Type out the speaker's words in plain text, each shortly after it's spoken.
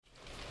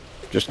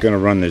Just going to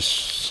run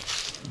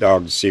this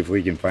dog to see if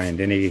we can find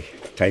any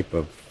type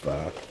of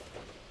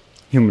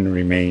human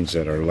remains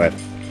that are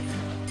left.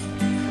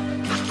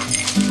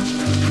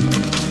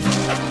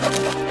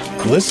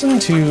 Listen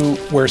to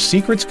Where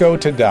Secrets Go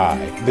to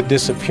Die, The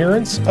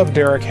Disappearance of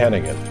Derek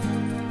Hennigan.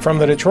 From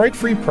the Detroit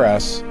Free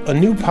Press, a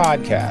new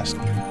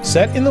podcast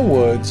set in the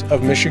woods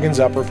of Michigan's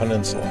Upper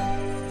Peninsula.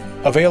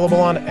 Available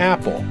on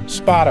Apple,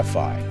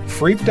 Spotify,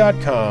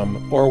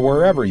 Freep.com, or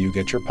wherever you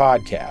get your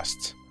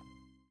podcasts.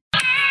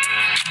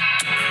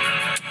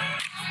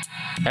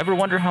 Ever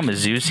wonder how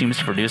Mizzou seems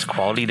to produce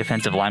quality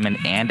defensive linemen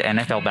and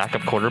NFL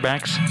backup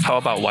quarterbacks? How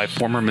about why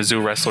former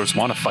Mizzou wrestlers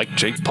want to fight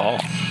Jake Paul?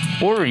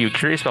 Or are you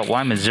curious about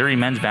why Missouri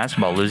men's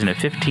basketball losing to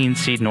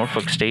 15-seed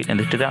Norfolk State in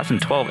the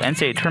 2012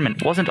 NCAA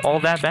tournament wasn't all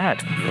that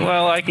bad?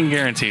 Well, I can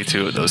guarantee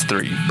 2 of those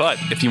 3. But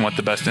if you want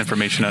the best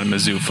information on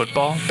Mizzou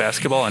football,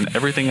 basketball, and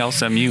everything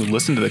else MU,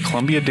 listen to the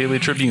Columbia Daily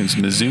Tribune's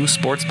Mizzou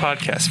Sports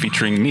Podcast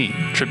featuring me,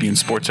 Tribune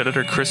Sports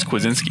Editor Chris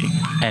Kwiecinski.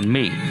 And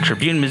me,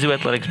 Tribune Mizzou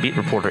Athletics beat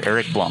reporter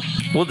Eric Blum.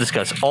 We'll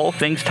discuss all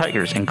things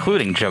Tigers,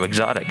 including Joe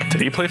Exotic. Did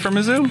he play for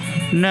Mizzou?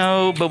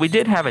 No, but we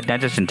did have a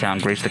dentist in town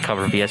grace the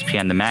cover of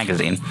ESPN the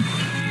magazine.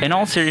 In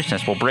all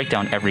seriousness, we'll break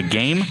down every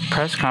game,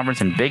 press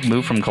conference, and big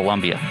move from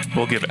Columbia.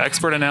 We'll give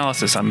expert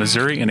analysis on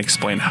Missouri and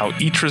explain how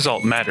each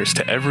result matters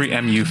to every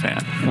MU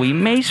fan. We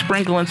may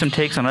sprinkle in some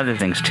takes on other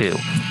things too,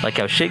 like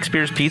how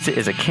Shakespeare's Pizza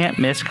is a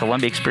can't-miss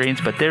Columbia experience,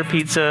 but their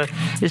pizza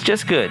is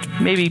just good,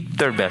 maybe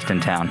third best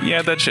in town.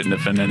 Yeah, that shouldn't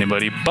offend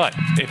anybody, but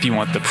if you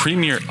want the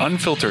premier,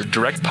 unfiltered,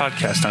 direct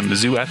podcast on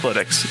Mizzou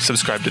athletics,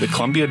 subscribe to the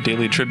Columbia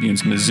Daily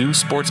Tribune's Mizzou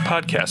Sports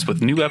Podcast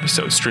with new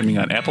episodes streaming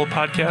on Apple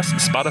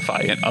Podcasts,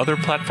 Spotify, and other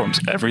platforms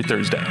every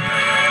Thursday.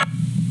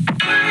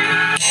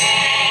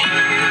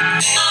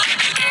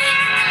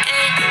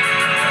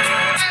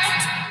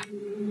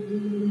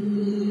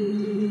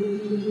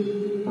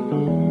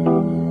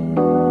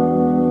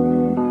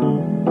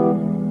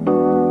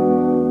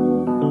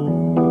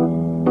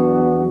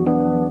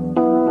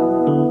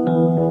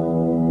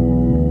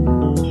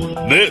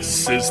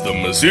 This is the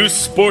Mizzou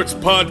Sports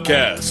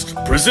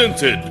Podcast,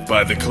 presented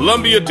by the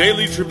Columbia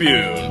Daily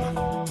Tribune.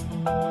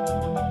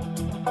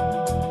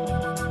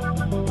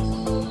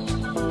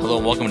 Hello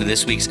and welcome to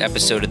this week's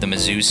episode of the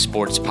Mizzou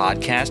Sports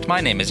Podcast.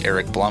 My name is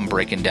Eric Blum,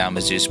 breaking down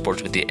Mizzou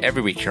sports with you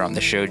every week here on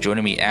the show.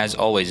 Joining me, as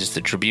always, is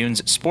the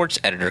Tribune's sports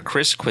editor,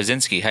 Chris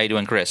Kwiecinski. How you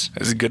doing, Chris?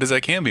 As good as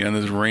I can be on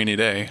this rainy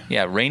day.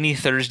 Yeah, rainy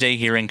Thursday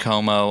here in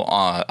Como,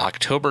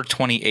 October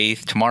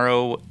 28th.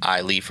 Tomorrow,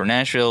 I leave for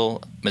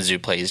Nashville.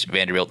 Mizzou plays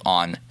Vanderbilt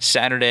on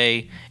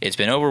Saturday. It's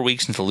been over a week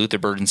since the Luther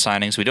Burden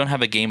signing, so we don't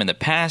have a game in the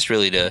past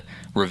really to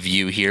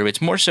review here. It's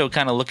more so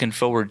kind of looking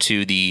forward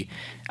to the,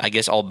 I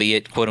guess,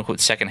 albeit quote-unquote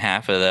second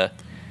half of the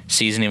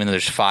season, even though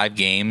there's 5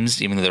 games,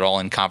 even though they're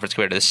all in conference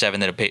compared to the 7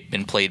 that have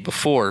been played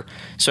before.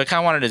 So I kind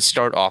of wanted to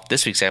start off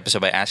this week's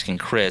episode by asking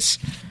Chris,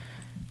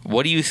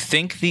 what do you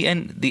think the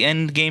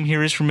end game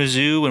here is for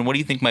Mizzou, and what do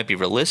you think might be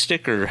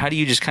realistic, or how do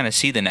you just kind of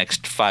see the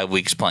next 5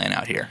 weeks playing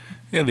out here?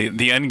 Yeah,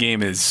 the end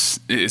game is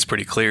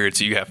pretty clear.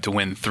 It's you have to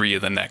win 3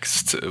 of the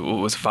next, what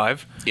was it,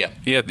 5? Yeah,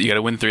 you got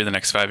to win 3 of the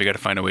next 5. You got to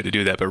find a way to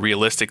do that. But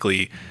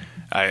realistically,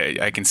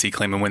 I can see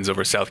claiming wins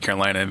over South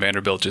Carolina and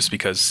Vanderbilt just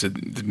because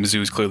Mizzou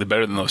is clearly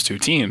better than those 2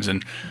 teams.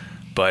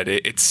 But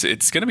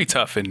it's going to be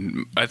tough.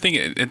 And I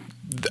think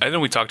I know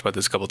we talked about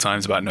this a couple of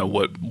times about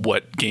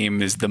what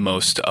game is the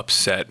most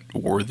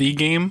upset-worthy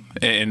game.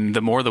 And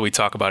the more that we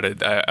talk about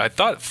it, I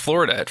thought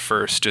Florida at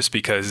first, just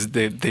because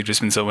they've just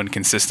been so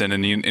inconsistent.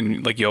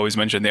 And like you always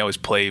mentioned, they always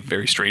play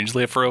very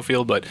strangely at Furrow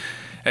Field. But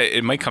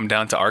it might come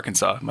down to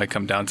Arkansas. It might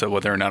come down to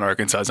whether or not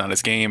Arkansas is on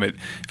its game.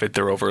 If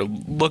they're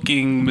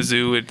overlooking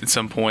Mizzou at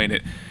some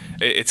point,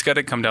 it's got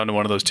to come down to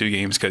one of those 2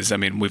 games because, I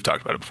mean, we've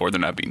talked about it before. They're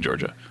not beating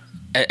Georgia.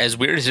 As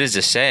weird as it is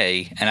to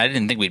say, and I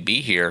didn't think we'd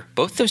be here,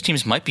 both those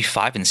teams might be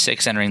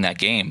 5-6 entering that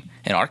game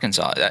in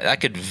Arkansas.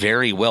 That could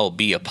very well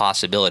be a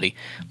possibility.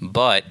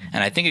 But,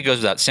 and I think it goes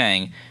without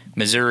saying,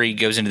 Missouri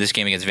goes into this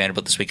game against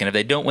Vanderbilt this weekend. If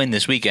they don't win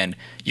this weekend,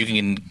 you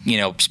can,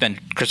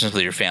 spend Christmas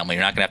with your family.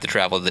 You're not going to have to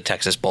travel to the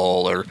Texas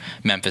Bowl or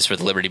Memphis for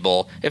the Liberty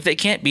Bowl if they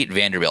can't beat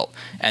Vanderbilt.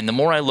 And the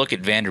more I look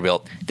at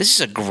Vanderbilt, this is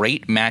a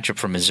great matchup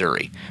for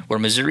Missouri, where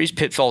Missouri's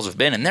pitfalls have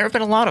been, and there have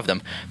been a lot of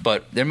them,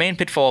 but their main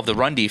pitfall of the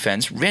run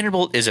defense,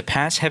 Vanderbilt is a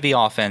pass-heavy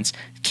offense,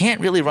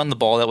 can't really run the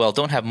ball that well,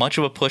 don't have much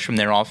of a push from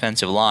their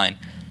offensive line.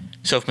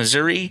 So if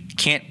Missouri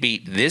can't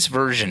beat this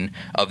version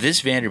of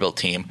this Vanderbilt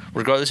team,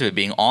 regardless of it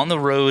being on the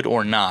road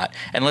or not,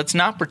 and let's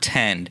not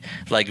pretend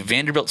like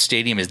Vanderbilt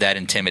Stadium is that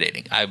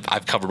intimidating.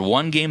 I've covered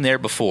one game there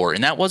before,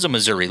 and that was a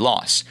Missouri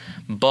loss.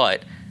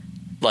 But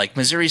like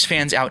Missouri's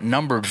fans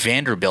outnumbered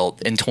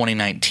Vanderbilt in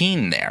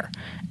 2019 there,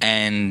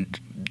 and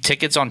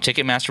tickets on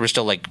Ticketmaster were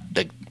still like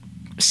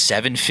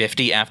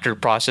 $750 after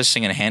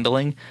processing and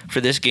handling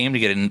for this game to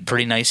get a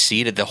pretty nice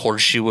seat at the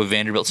horseshoe of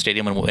Vanderbilt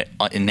Stadium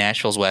in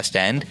Nashville's West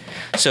End.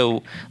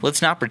 So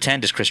let's not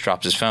pretend, as Chris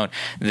drops his phone,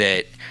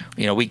 that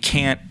we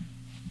can't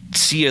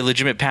see a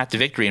legitimate path to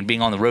victory, and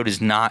being on the road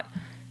is not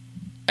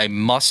a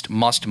must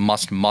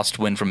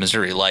win from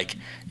Missouri. Like,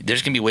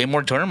 there's going to be way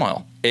more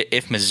turmoil.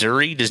 If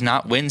Missouri does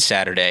not win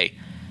Saturday,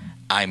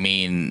 I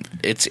mean,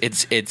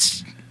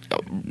 it's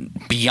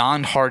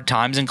beyond hard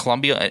times in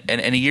Columbia, and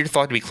a year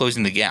thought to be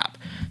closing the gap.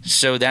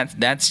 So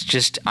that's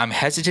just, I'm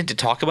hesitant to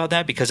talk about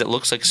that because it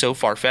looks like so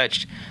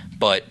far-fetched.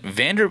 But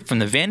from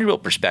the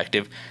Vanderbilt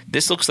perspective,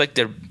 this looks like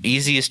their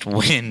easiest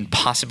win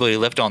possibility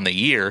left on the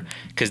year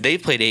because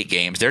they've played 8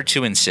 games. They're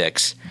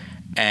 2-6,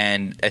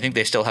 and I think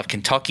they still have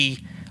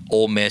Kentucky,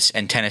 Ole Miss,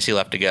 and Tennessee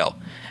left to go.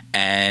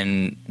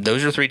 And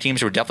those are 3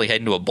 teams who are definitely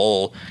heading to a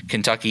bowl.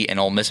 Kentucky and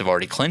Ole Miss have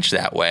already clinched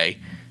that way.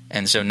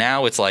 And so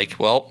now it's like,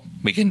 well,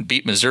 we can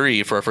beat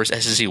Missouri for our first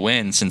SEC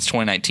win since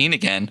 2019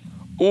 again,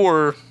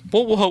 or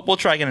we'll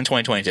try again in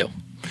 2022.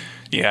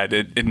 Yeah,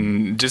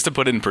 and just to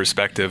put it in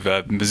perspective,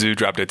 Mizzou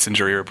dropped its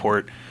injury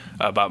report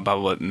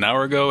about what, an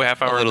hour ago,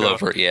 half hour ago? A little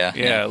over, yeah.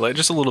 Yeah, like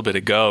just a little bit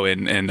ago,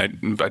 and I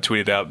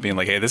tweeted out being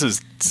like, hey, this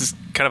is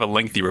kind of a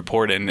lengthy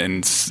report, and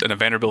a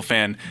Vanderbilt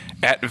fan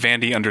at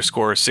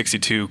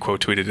Vandy_62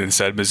 quote tweeted and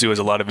said, Mizzou has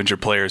a lot of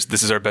injured players.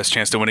 This is our best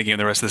chance to win a game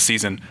the rest of the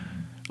season.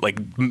 Like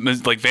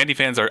Vandy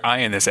fans are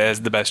eyeing this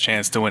as the best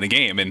chance to win a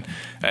game, and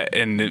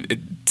it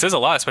says a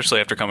lot,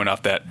 especially after coming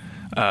off that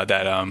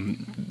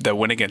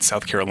win against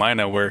South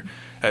Carolina, where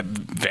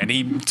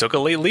Vandy took a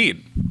late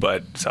lead,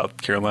 but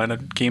South Carolina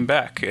came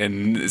back,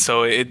 and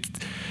so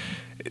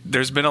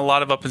there's been a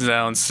lot of ups and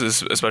downs,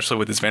 especially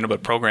with this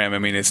Vanderbilt program. I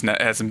mean, it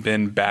hasn't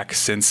been back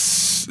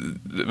since,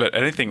 but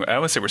anything, I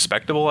would say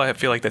respectable. I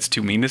feel like that's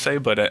too mean to say,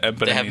 but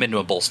they haven't been to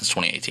a bowl since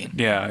 2018.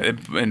 Yeah,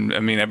 and I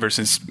mean, ever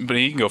since, but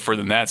you can go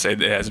further than that. Say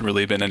it hasn't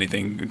really been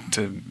anything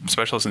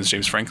special since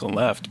James Franklin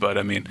left. But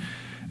I mean,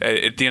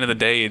 at the end of the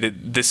day,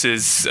 this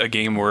is a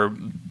game where,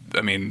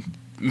 I mean,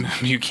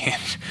 you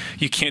can't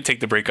take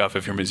the break off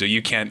if you're Mizzou.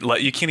 You can't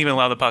even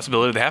allow the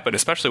possibility to happen,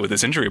 especially with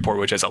this injury report,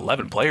 which has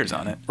 11 players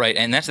on it. Right,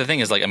 and that's the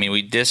thing is, like, I mean,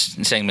 we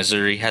dissed saying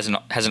Missouri hasn't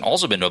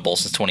also been to a bowl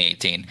since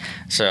 2018.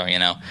 So,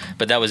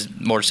 but that was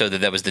more so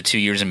that was the 2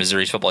 years in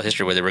Missouri's football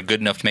history where they were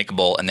good enough to make a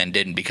bowl and then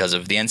didn't because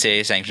of the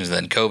NCAA sanctions and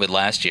then COVID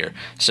last year.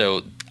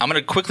 So I'm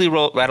going to quickly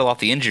rattle off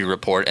the injury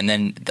report, and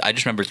then I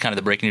just remembered kind of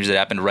the breaking news that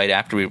happened right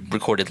after we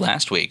recorded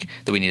last week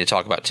that we need to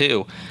talk about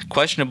too.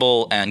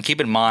 Questionable, and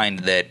keep in mind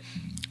that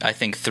I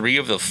think 3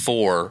 of the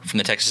 4 from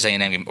the Texas A&M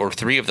game, or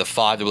 3 of the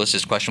 5 that were listed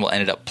as questionable,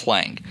 ended up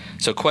playing.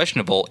 So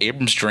questionable: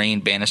 Abrams,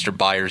 Drain, Bannister,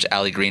 Byers,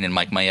 Allie Green, and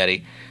Mike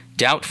Maietti.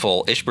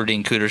 Doubtful: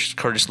 Ishberdine,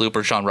 Curtis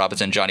Looper, Sean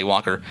Robinson, Johnny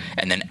Walker.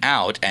 And then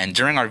out, and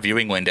during our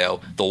viewing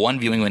window, the one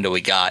viewing window we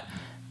got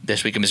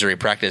this week in Missouri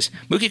practice,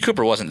 Mookie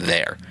Cooper wasn't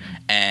there.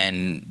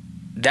 And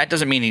that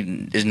doesn't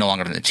mean he is no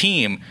longer on the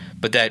team,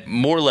 but that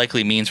more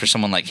likely means for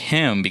someone like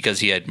him, because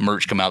he had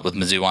merch come out with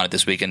Mizzou on it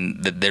this week,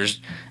 and there's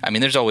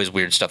always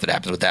weird stuff that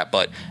happens with that,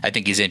 but I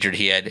think he's injured.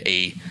 He had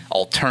a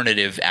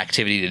alternative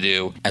activity to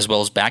do, as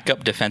well as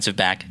backup defensive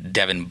back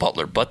Devin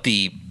Butler. But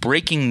the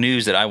breaking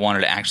news that I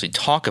wanted to actually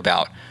talk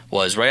about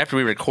was right after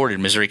we recorded,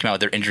 Missouri came out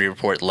with their injury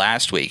report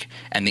last week,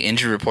 and the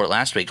injury report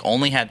last week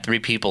only had 3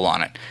 people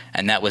on it,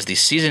 and that was the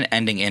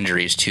season-ending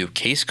injuries to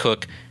Case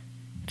Cook,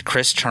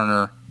 Chris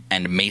Turner,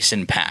 and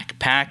Mason Pack.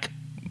 Pack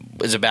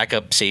is a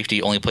backup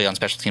safety, only played on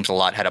special teams a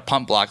lot, had a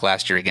punt block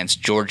last year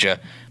against Georgia,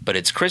 but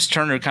it's Chris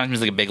Turner who kind of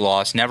seems like a big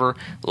loss, never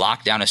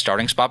locked down a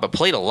starting spot, but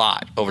played a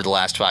lot over the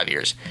last 5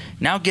 years.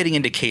 Now getting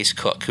into Case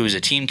Cook, who is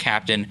a team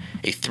captain,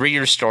 a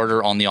 3-year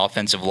starter on the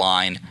offensive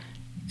line.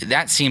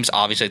 That seems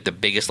obviously like the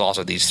biggest loss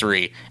of these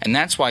 3, and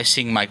that's why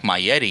seeing Mike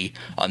Maietti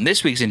on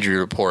this week's injury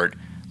report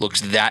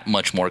looks that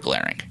much more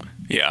glaring.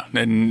 Yeah,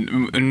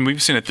 and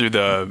we've seen it through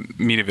the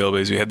media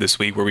availabilities we had this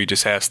week, where we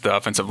just asked the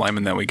offensive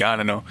lineman that we got.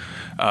 I know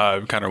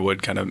Connor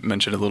Wood kind of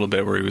mentioned a little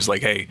bit where he was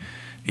like, hey,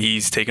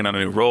 he's taken on a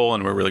new role,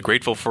 and we're really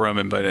grateful for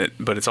him. But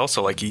it's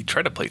also like he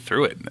tried to play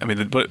through it. I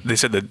mean, they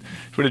said that,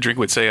 what did Drink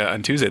would say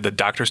on Tuesday? The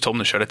doctors told him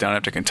to shut it down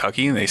after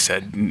Kentucky, and he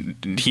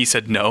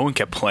said no and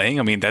kept playing.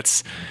 I mean,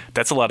 that's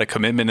a lot of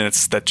commitment, and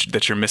it's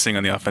that you're missing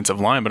on the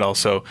offensive line, but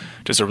also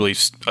just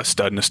a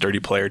stud and a sturdy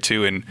player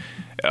too. And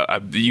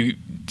you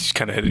just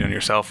kind of hit it on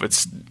yourself.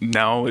 It's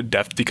now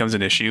depth becomes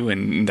an issue,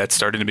 and that's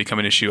starting to become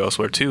an issue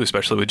elsewhere too,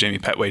 especially with Jamie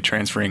Petway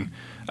transferring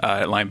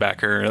at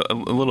linebacker a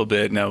little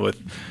bit now,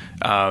 with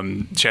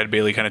Chad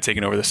Bailey kind of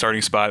taking over the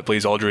starting spot,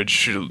 Blaze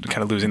Aldridge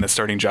kind of losing that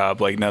starting job.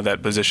 Like, now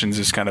that positions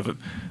is kind of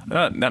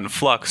not in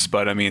flux,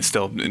 but I mean,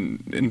 still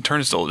in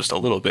turn still just a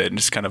little bit and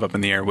just kind of up in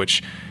the air,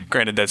 which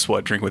granted, that's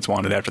what Drinkwitz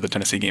wanted after the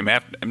Tennessee game.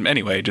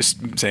 Anyway,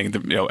 just saying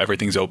that,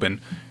 everything's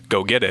open,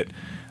 go get it.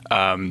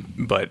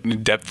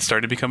 But depth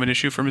started to become an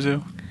issue for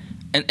Mizzou.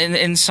 And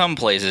in some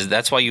places,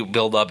 that's why you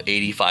build up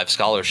 85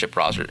 scholarship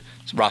roster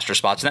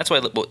spots. And that's why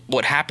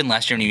what happened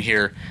last year when you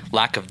hear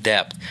lack of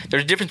depth,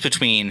 there's a difference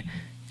between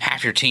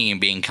half your team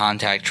being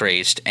contact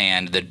traced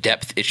and the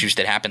depth issues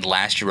that happened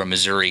last year where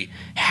Missouri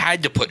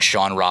had to put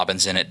Sean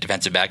Robinson at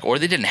defensive back, or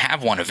they didn't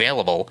have one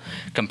available,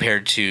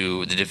 compared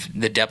to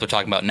the depth we're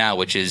talking about now,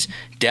 which is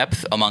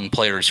depth among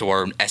players who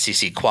are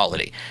SEC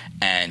quality.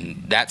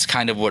 And that's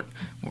kind of what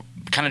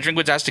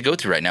Drinkwitz has to go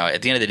through right now.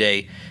 At the end of the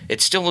day,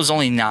 it still was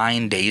only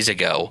 9 days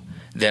ago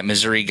that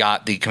Missouri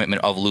got the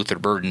commitment of Luther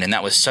Burden, and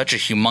that was such a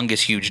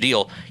humongous, huge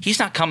deal. He's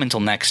not coming until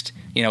next.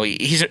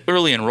 He's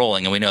early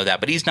enrolling, and we know that,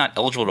 but he's not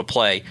eligible to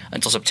play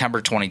until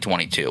September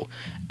 2022.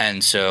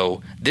 And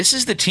so this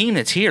is the team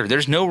that's here.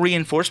 There's no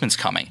reinforcements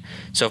coming.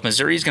 So if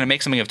Missouri is going to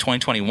make something of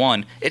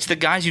 2021, it's the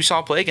guys you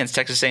saw play against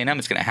Texas A&M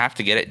that's going to have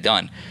to get it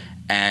done.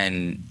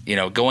 And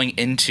going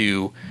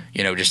into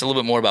just a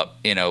little bit more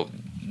about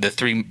the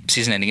 3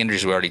 season-ending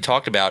injuries we already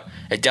talked about,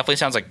 it definitely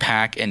sounds like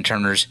Pack and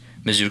Turner's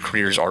Mizzou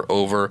careers are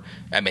over.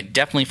 I mean,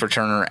 definitely for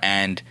Turner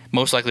and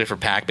most likely for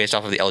Pack based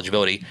off of the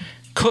eligibility.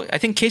 Cook, I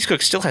think Case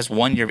Cook still has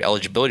 1 year of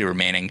eligibility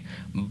remaining,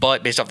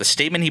 but based off the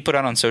statement he put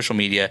out on social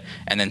media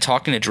and then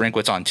talking to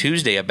Drinkwitz on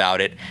Tuesday about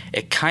it,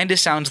 it kind of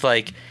sounds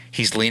like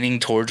he's leaning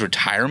towards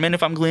retirement,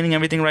 if I'm gleaning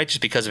everything right,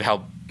 just because of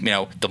how,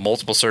 the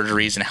multiple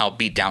surgeries and how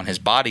beat down his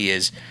body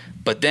is.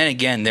 But then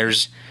again,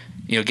 there's,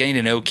 getting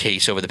to know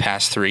Case over the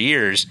past 3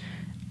 years.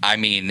 I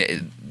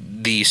mean,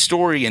 the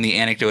story and the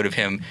anecdote of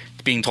him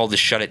being told to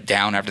shut it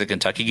down after the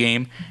Kentucky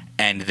game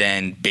and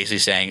then basically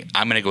saying,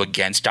 I'm going to go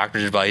against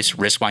doctor's advice,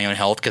 risk my own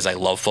health because I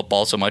love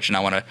football so much and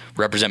I want to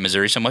represent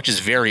Missouri so much is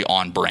very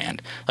on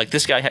brand. Like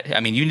this guy,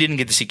 you didn't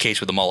get to see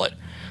Case with a mullet.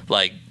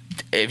 Like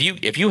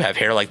if you have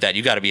hair like that,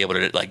 you got to be able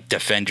to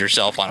defend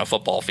yourself on a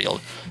football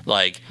field.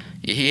 Like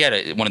he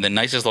had one of the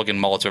nicest looking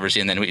mullets I've ever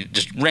seen. And then we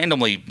just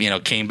randomly,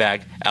 came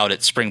back out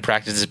at spring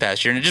practice this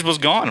past year and it just was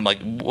gone. I'm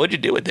like, what'd you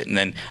do with it? And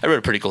then I wrote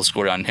a pretty cool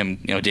story on him,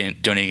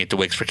 donating it to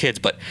Wigs for Kids.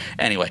 But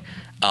anyway,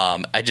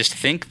 I just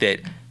think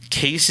that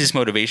Case's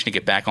motivation to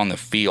get back on the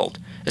field,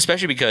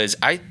 especially because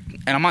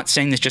I'm not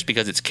saying this just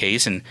because it's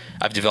Case and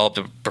I've developed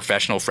a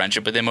professional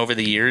friendship with him over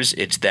the years.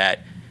 It's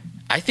that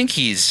I think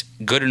he's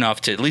good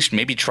enough to at least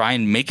maybe try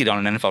and make it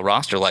on an NFL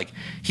roster. Like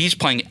he's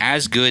playing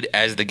as good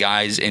as the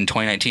guys in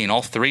 2019.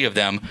 All 3 of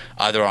them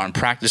either on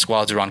practice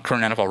squads or on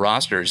current NFL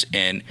rosters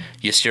in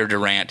Yasir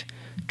Durant,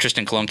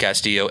 Tristan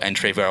Colon-Castillo, and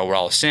Trayvon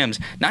Wallace-Sims,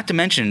 not to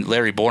mention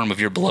Larry Borum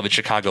of your beloved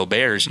Chicago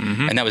Bears,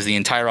 and that was the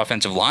entire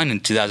offensive line in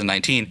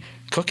 2019.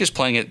 Cook is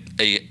playing at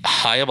a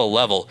high of a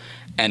level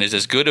and is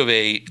as good of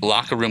a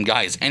locker room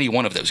guy as any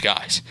one of those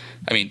guys.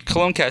 I mean,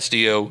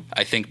 Colon-Castillo,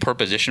 I think per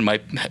position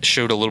might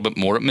showed a little bit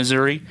more at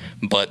Missouri,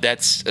 but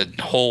that's a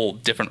whole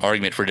different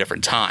argument for a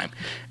different time.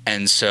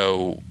 And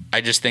so I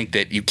just think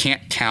that you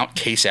can't count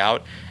Case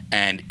out,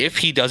 and if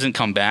he doesn't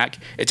come back,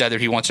 it's either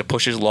he wants to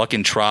push his luck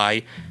and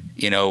try,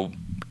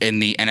 in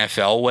the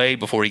NFL way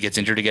before he gets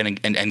injured again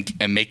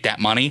and make that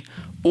money,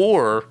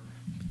 or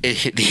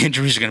the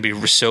injuries are going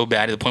to be so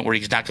bad to the point where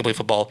he's not going to play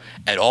football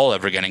at all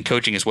ever again, and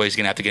coaching is what he's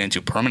going to have to get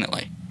into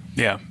permanently.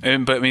 Yeah,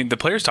 but the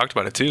players talked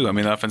about it too.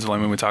 The offensive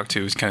lineman we talked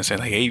to was kind of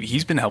saying, hey,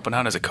 he's been helping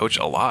out as a coach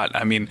a lot.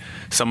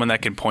 Someone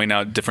that can point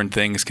out different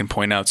things, can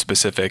point out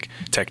specific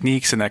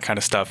techniques and that kind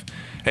of stuff.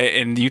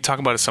 And you talk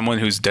about it as someone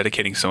who's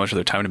dedicating so much of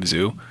their time to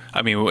Mizzou.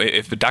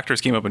 If the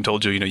doctors came up and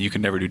told you, you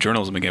could never do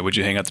journalism again, would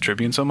you hang out the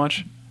Tribune so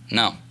much?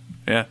 No.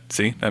 Yeah,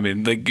 see,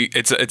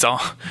 it's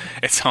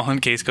all in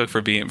Case Cook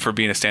for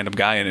being a stand-up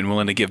guy and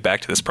willing to give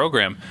back to this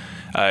program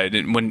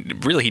when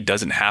really he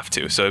doesn't have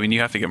to. So you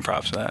have to give him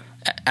props for that.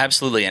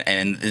 Absolutely,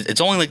 and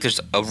it's only like there's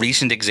a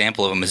recent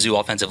example of a Mizzou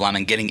offensive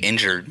lineman getting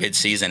injured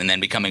mid-season and then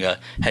becoming a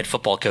head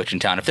football coach in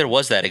town. If there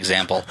was that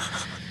example,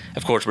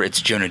 of course,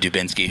 it's Jonah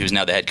Dubinsky, who's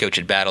now the head coach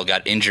at Battle,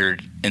 got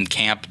injured in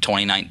camp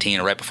 2019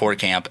 or right before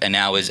camp, and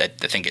now is at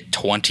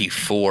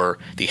 24,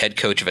 the head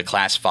coach of a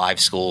Class 5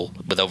 school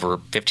with over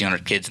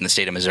 1,500 kids in the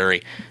state of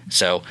Missouri.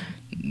 So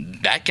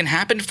that can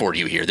happen for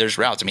you here. There's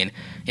routes.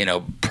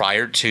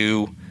 Prior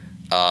to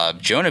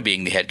Jonah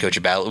being the head coach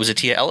of Battle, it was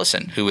Atia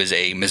Ellison, who is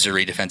a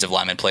Missouri defensive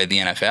lineman, played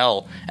in the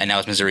NFL, and now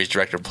is Missouri's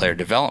director of player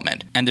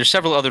development. And there's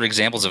several other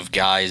examples of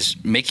guys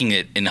making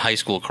it in a high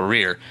school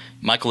career.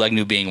 Michael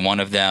Egnew being one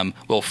of them.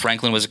 Will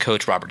Franklin was a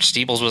coach. Robert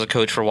Steeples was a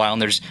coach for a while.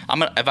 And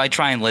if I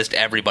try and list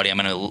everybody, I'm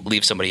going to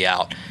leave somebody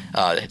out.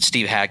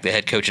 Steve Hack, the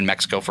head coach in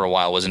Mexico for a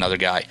while, was another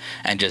guy.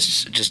 And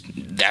just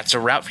that's a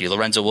route for you.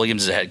 Lorenzo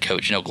Williams is a head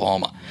coach in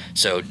Oklahoma.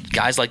 So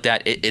guys like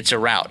that, it's a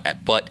route.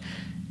 But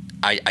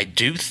I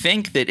do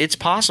think that it's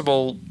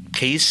possible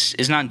Case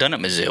is not done at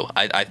Mizzou.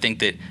 I think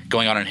that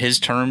going on his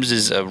terms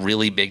is a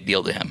really big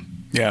deal to him.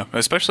 Yeah,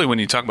 especially when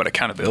you talk about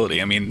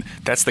accountability.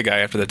 That's the guy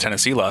after the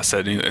Tennessee loss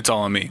said, it's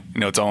all on me.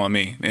 It's all on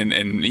me. And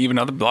even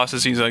other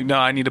losses, he's like, no,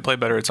 I need to play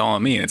better. It's all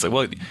on me. And it's like,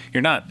 well,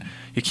 you're not.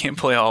 You can't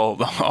play all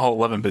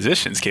 11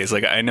 positions, Case.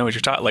 I know what you're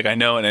talking. I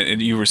know,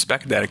 and you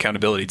respect that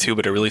accountability too.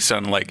 But it really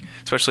sounded like,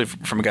 especially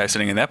from a guy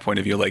sitting in that point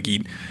of view, like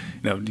he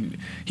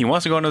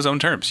wants to go on his own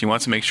terms. He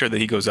wants to make sure that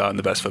he goes out in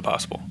the best foot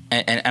possible.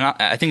 And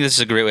I think this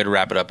is a great way to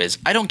wrap it up. Is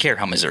I don't care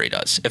how Missouri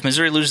does. If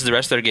Missouri loses the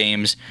rest of their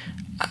games,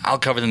 I'll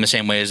cover them the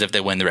same way as if they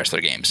win the rest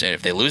of their games. And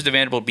if they lose to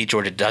Vanderbilt, beat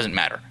Georgia, it doesn't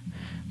matter.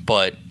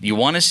 But you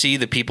want to see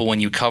the people when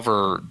you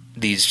cover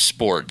these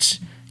sports.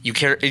 You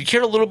care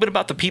a little bit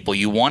about the people.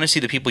 You want to see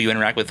the people you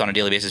interact with on a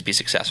daily basis be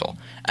successful.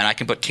 And I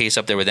can put Case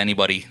up there with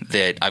anybody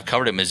that I've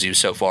covered at Mizzou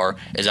so far,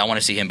 is I want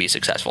to see him be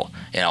successful.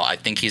 I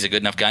think he's a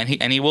good enough guy,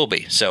 and he will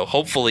be. So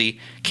hopefully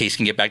Case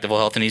can get back to full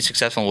health and he's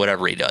successful in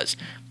whatever he does.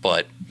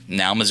 But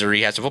now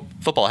Missouri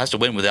football has to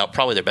win without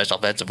probably their best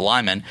offensive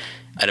lineman.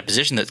 at a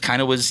position that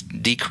kind of was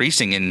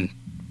decreasing in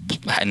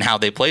how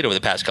they played over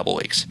the past couple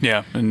weeks.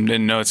 Yeah, and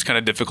no, it's kind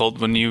of difficult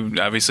when you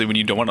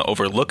don't want to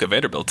overlook a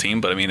Vanderbilt team,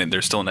 but I mean,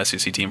 they're still an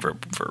SEC team for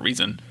a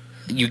reason.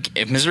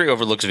 If Missouri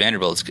overlooks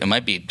Vanderbilt, it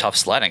might be tough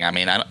sledding. I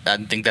mean, I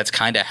think that's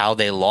kind of how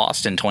they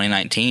lost in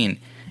 2019.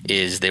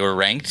 Is they were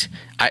ranked.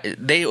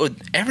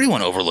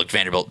 Everyone overlooked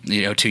Vanderbilt,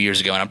 2 years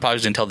ago, and I'm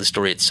probably going to tell this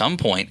story at some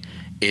point.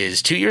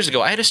 Is 2 years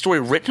ago, I had a story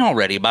written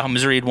already about how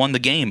Missouri had won the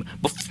game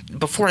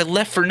before I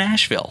left for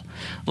Nashville.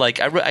 Like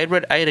I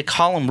had a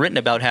column written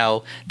about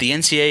how the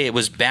NCAA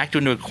was backed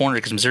into a corner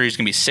because Missouri was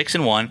going to be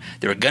 6-1.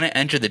 They were going to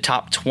enter the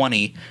top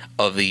 20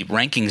 of the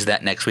rankings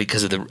that next week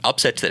because of the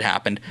upsets that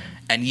happened,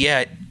 and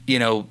yet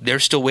they're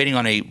still waiting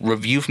on a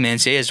review from the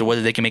NCAA as to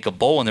whether they can make a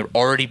bowl, and they're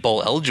already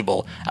bowl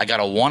eligible. I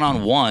got a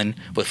one-on-one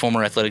with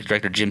former athletic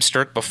director Jim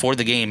Sturck before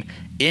the game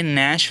in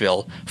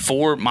Nashville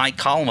for my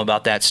column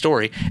about that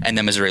story, and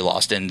then Missouri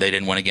lost, and they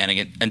didn't win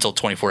again until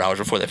 24 hours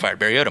before they fired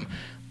Barry Odom.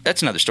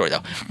 That's another story,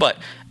 though. But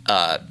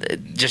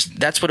just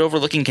that's what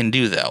overlooking can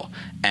do, though.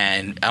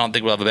 And I don't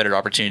think we'll have a better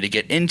opportunity to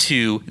get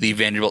into the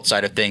Vanderbilt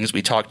side of things.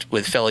 We talked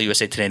with fellow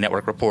USA Today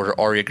Network reporter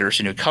Aria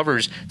Gerson, who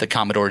covers the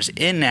Commodores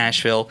in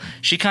Nashville.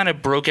 She kind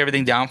of broke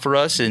everything down for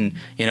us and,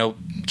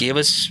 gave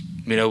us,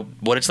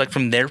 what it's like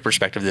from their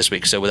perspective this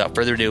week. So without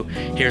further ado,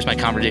 here's my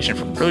conversation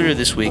from earlier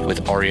this week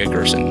with Aria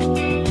Gerson.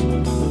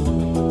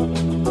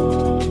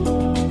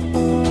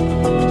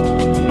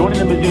 Joining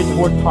the Mizzou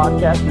Sports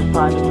Podcast this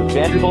time is the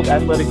Vanderbilt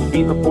Athletics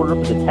beat reporter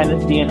for the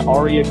Tennessean,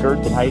 Aria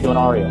Gerson. How you doing,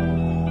 Aria?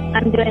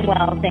 I'm doing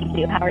well, thank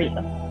you. How are you?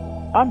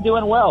 I'm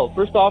doing well.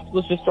 First off,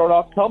 let's just start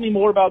off. Tell me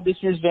more about this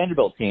year's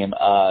Vanderbilt team.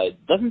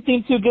 Doesn't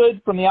seem too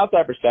good from the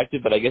outside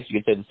perspective, but I guess you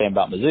could say the same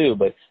about Mizzou.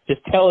 But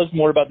just tell us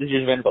more about this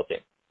year's Vanderbilt team.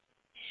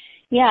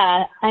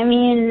 Yeah, I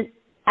mean,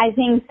 I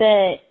think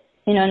that,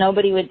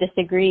 nobody would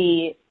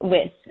disagree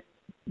with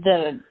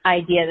the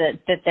idea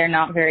that they're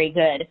not very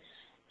good.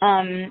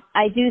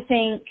 I do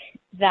think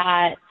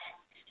that,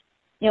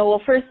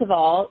 first of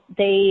all,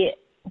 they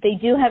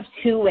do have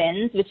 2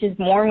 wins, which is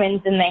more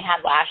wins than they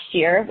had last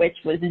year, which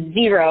was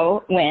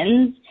 0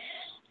 wins.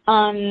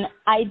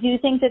 I do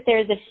think that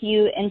there's a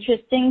few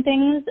interesting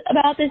things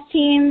about this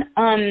team.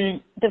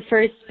 The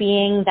first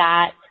being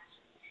that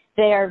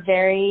they are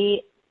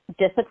very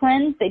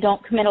disciplined. They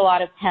don't commit a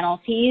lot of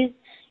penalties.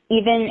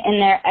 Even in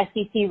their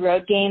SEC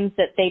road games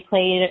that they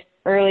played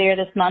earlier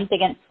this month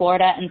against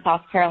Florida and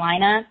South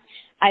Carolina,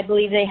 I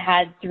believe they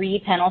had 3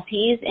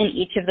 penalties in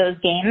each of those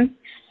games.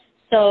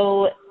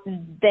 So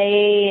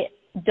they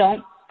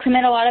don't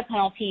commit a lot of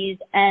penalties,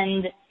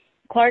 and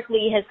Clark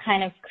Lee has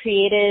kind of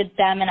created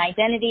them an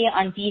identity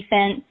on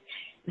defense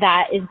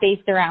that is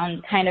based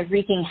around kind of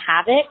wreaking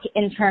havoc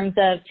in terms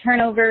of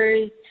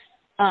turnovers,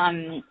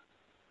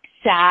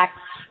 sacks,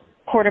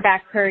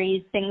 quarterback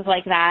hurries, things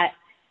like that.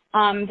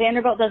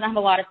 Vanderbilt doesn't have a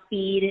lot of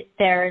speed.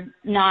 They're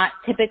not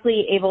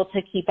typically able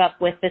to keep up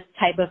with this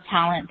type of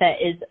talent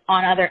that is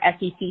on other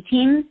SEC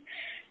teams.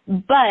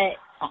 But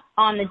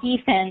on the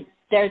defense,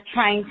 they're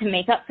trying to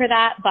make up for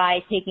that by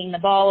taking the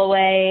ball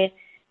away,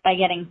 by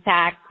getting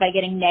sacks, by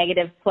getting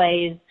negative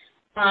plays.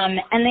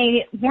 And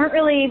they weren't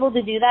really able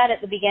to do that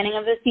at the beginning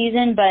of the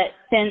season, but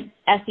since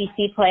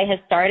SEC play has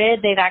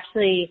started, they've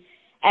actually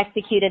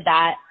executed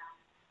that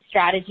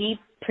strategy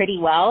pretty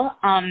well.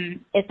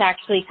 It's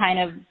actually kind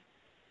of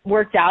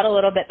worked out a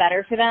little bit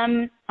better for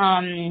them.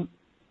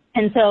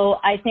 And so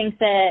I think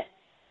that,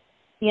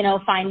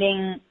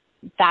 finding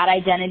that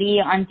identity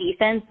on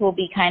defense will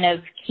be kind of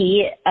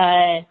key.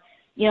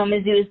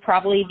 Mizzou is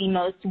probably the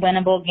most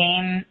winnable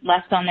game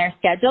left on their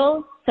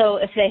schedule. So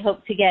if they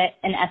hope to get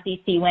an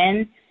SEC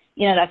win,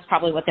 that's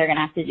probably what they're going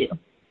to have to do.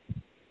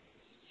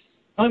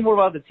 Tell me more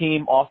about the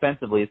team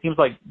offensively. It seems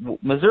like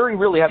Missouri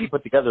really hasn't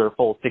put together a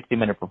full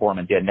 60-minute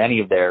performance yet in any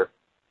of their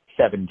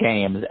 7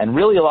 games, and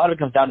really a lot of it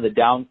comes down to the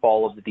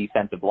downfall of the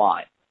defensive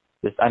line.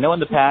 I know in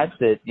the past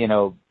that,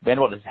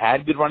 Vanderbilt has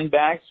had good running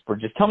backs, but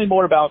just tell me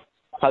more about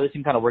how this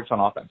team kind of works on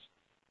offense.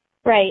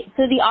 Right.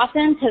 So the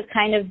offense has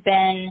kind of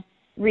been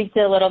wreaked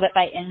a little bit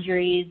by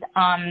injuries.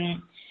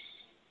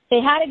 They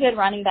had a good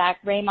running back,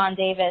 Raymond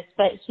Davis,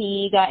 but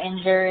he got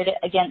injured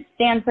against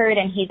Stanford,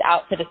 and he's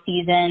out for the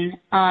season.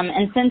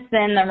 And since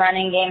then, the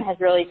running game has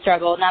really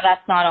struggled. Now,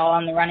 that's not all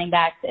on the running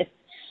backs. It's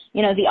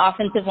the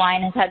offensive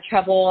line has had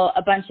trouble.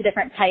 A bunch of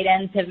different tight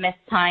ends have missed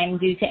time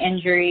due to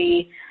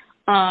injury.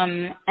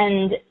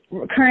 And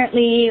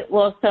currently,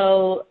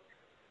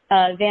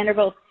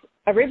 Vanderbilt's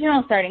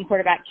original starting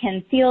quarterback,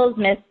 Ken Seals,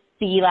 missed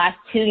the last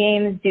 2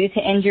 games due to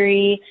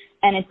injury,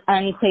 and it's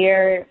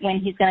unclear when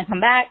he's going to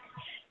come back.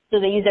 So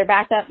they use their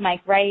backup,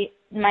 Mike Wright.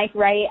 Mike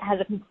Wright has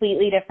a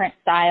completely different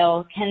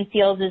style. Ken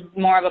Seals is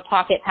more of a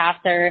pocket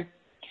passer.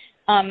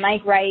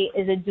 Mike Wright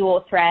is a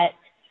dual threat.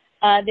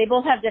 They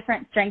both have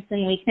different strengths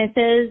and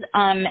weaknesses,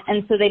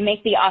 and so they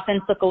make the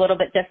offense look a little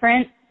bit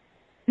different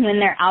when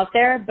they're out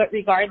there. But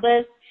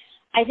regardless,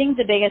 I think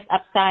the biggest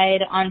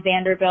upside on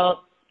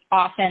Vanderbilt's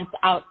offense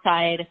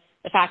outside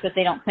the fact that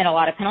they don't commit a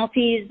lot of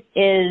penalties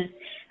is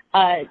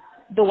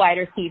the wide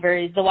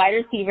receivers. The wide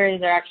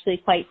receivers are actually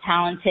quite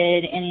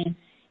talented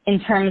in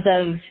terms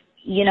of,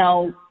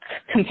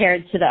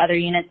 compared to the other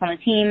units on the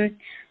team.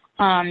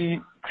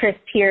 Chris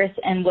Pierce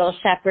and Will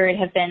Shepherd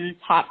have been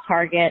top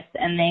targets,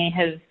 and they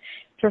have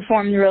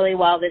performed really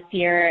well this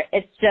year.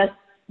 It's just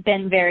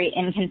been very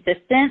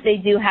inconsistent. They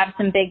do have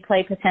some big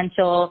play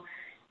potential,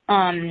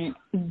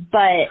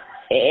 but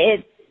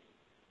it's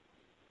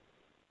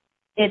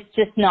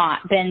just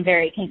not been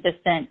very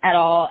consistent at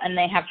all, and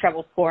they have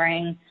trouble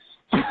scoring.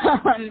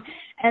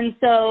 And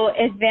so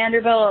if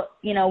Vanderbilt,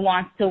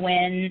 wants to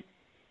win,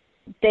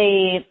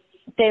 they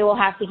will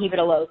have to keep it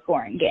a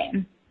low-scoring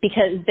game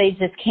because they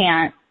just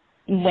can't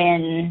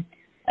win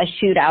a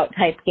shootout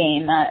type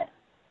game,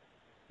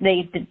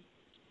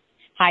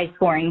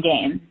 high-scoring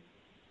game.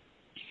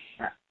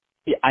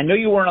 I know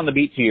you weren't on the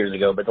beat 2 years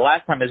ago, but the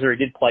last time Missouri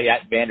did play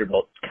at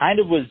Vanderbilt kind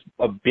of was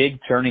a big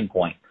turning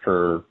point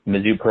for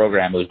Mizzou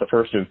program. It was the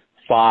first of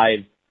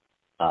 5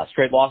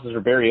 straight losses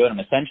for Barry Odom.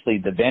 Essentially,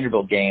 the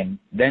Vanderbilt game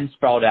then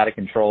spiraled out of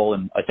control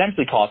and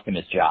essentially cost him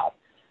his job.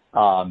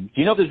 Do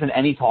you know if there's been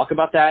any talk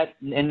about that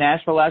in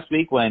Nashville last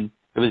week when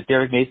it was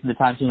Derek Mason at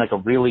the time? Seemed like a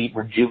really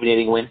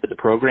rejuvenating win for the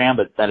program,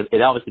 but that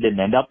it obviously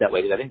didn't end up that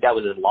way because I think that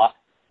was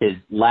his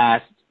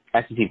last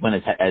SEC win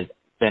as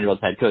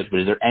Vanderbilt's head coach. But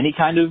is there any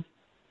kind of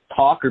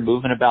talk or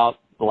movement about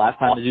the last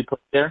time Mizzou played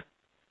there?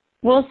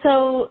 Well,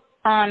 so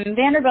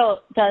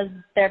Vanderbilt does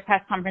their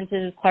press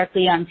conferences with Clark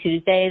Lee on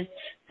Tuesdays,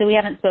 so we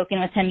haven't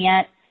spoken with him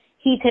yet.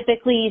 He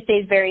typically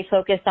stays very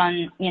focused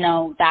on,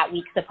 that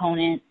week's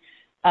opponent,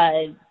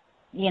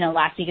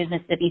 last week was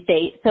Mississippi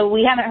State. So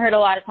we haven't heard a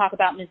lot of talk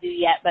about Mizzou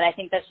yet, but I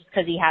think that's just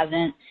because he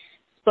hasn't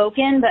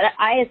spoken. But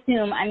I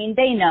assume,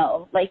 they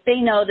know.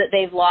 They know that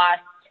they've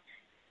lost,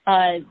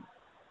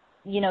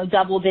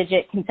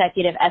 double-digit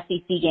consecutive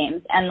SEC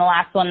games. And the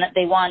last one that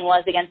they won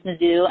was against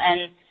Mizzou.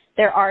 And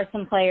there are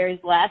some players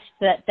left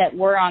that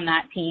were on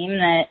that team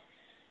that,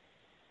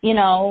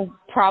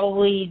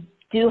 probably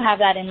do have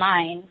that in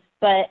mind.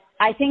 But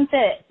I think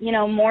that,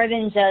 more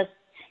than just,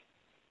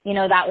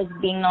 that was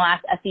being the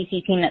last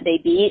SEC team that they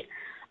beat.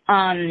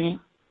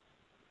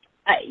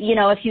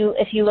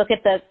 If you look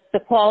at the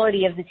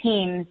quality of the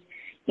teams,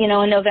 in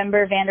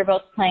November,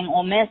 Vanderbilt's playing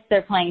Ole Miss,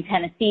 they're playing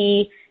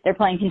Tennessee, they're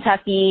playing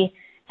Kentucky.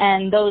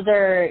 And those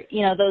are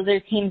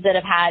teams that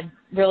have had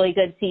really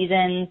good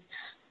seasons.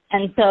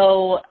 And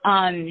so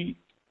I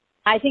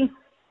think,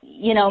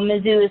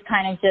 Mizzou is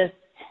kind of just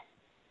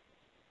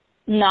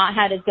not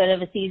had as good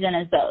of a season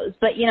as those.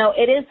 But,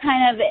 it has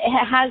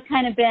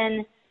kind of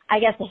been, I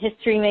guess, a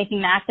history-making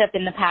matchup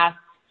in the past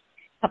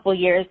couple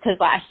years because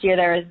last year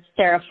there was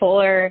Sarah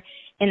Fuller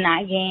in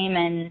that game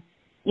and,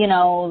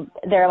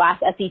 their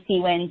last SEC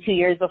win 2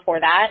 years before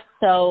that.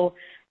 So,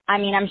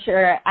 I'm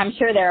sure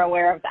they're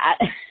aware of that.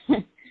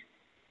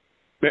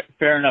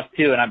 Fair enough,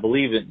 too, and I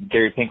believe in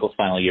Gary Pinkel's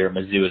final year at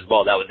Mizzou as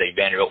well. That was a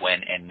Vanderbilt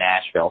win in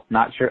Nashville.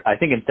 Not sure. I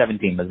think in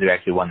 2017, Mizzou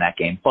actually won that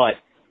game. But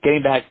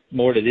getting back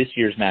more to this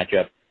year's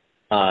matchup,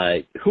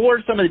 who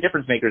are some of the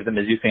difference makers that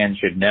Mizzou fans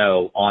should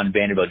know on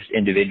Vanderbilt just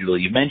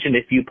individually? You mentioned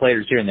a few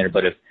players here and there,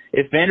 but if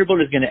Vanderbilt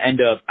is going to end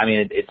up,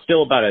 it's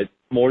still about a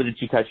more than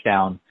 2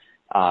 touchdown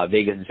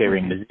Vegas is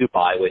favoring Mizzou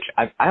by, which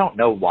I don't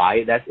know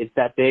why it's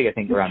that big. I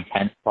think around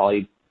 10 is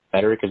probably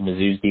better because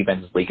Mizzou's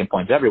defense is leaking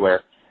points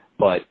everywhere.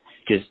 But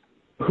just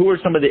who are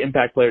some of the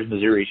impact players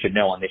Missouri should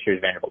know on this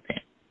year's Vanderbilt team?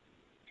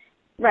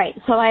 Right.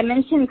 So I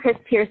mentioned Chris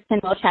Pierce and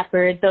Will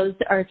Shepherd. Those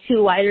are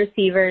 2 wide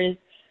receivers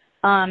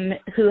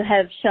who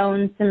have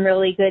shown some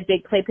really good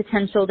big play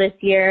potential this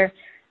year.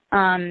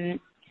 And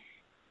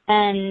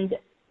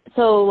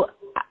so,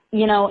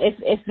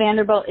 if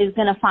Vanderbilt is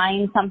going to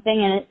find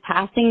something in its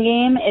passing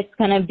game, it's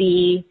going to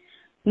be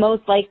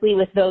most likely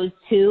with those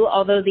 2,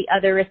 although the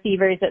other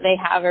receivers that they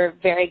have are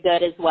very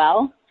good as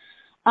well.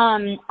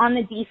 On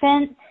the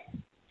defense,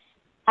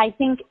 I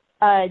think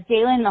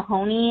Jalen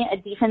Mahoney,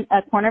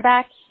 a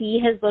cornerback, he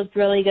has looked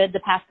really good the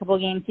past couple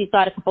games. He's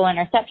got a couple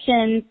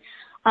interceptions.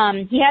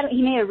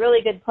 He made a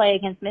really good play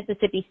against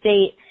Mississippi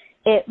State.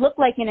 It looked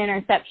like an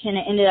interception.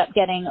 It ended up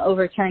getting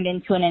overturned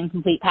into an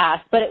incomplete pass,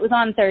 but it was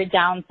on 3rd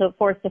down, so it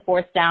forced a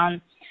 4th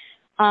down.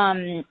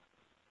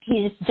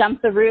 He just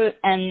jumped the route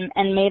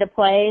and made a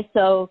play,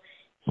 so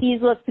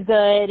he's looked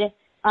good.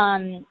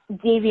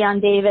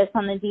 Davion Davis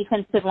on the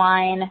defensive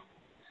line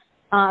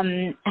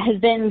has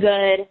been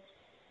good.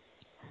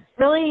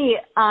 Really,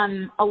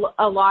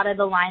 a lot of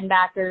the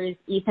linebackers,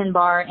 Ethan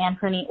Barr,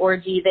 Anthony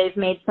Orji, they've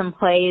made some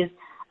plays.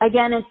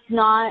 Again, it's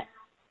not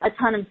a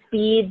ton of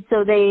speed,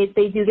 so they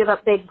do give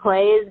up big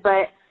plays,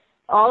 but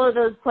all of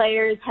those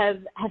players have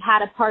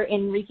had a part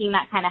in wreaking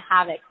that kind of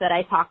havoc that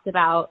I talked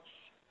about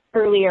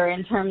earlier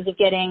in terms of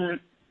getting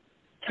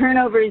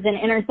turnovers and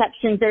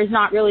interceptions. There's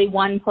not really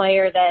one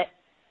player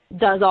that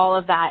does all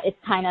of that. It's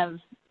kind of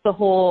the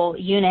whole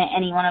unit.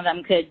 Any one of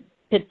them could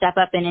step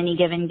up in any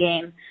given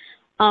game.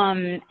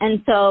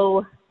 And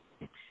so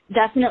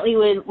definitely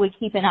would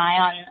keep an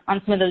eye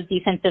on some of those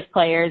defensive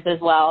players as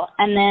well.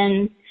 And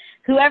then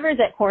whoever's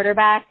at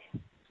quarterback,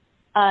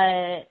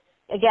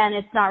 again,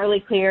 it's not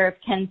really clear if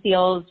Ken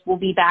Seals will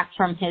be back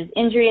from his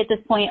injury at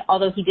this point,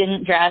 although he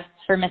didn't dress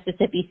for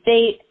Mississippi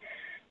State.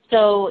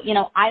 So,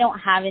 I don't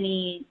have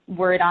any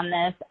word on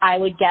this. I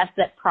would guess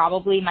that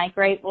probably Mike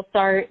Wright will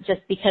start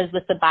just because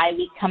with the bye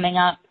week coming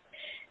up,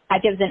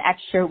 that gives an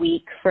extra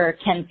week for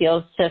Ken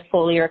Fields to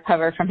fully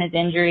recover from his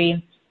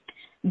injury.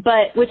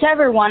 But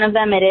whichever one of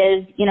them it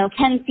is,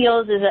 Ken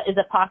Fields is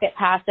a pocket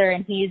passer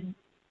and he's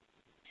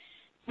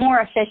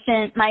more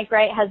efficient. Mike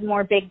Wright has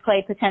more big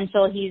play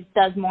potential. He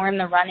does more in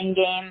the running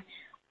game.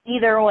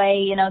 Either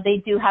way,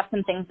 they do have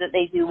some things that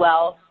they do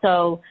well.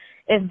 So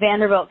if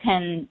Vanderbilt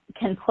can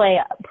play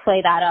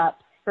that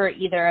up for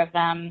either of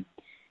them,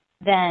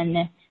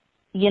 then,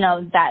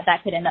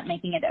 that could end up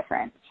making a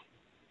difference.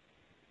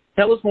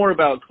 Tell us more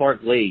about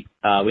Clark Lee.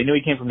 We knew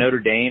he came from Notre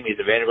Dame. He's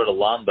a Vanderbilt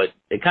alum, but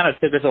it kind of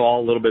took us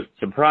all a little bit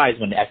surprised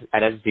when at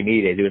SEC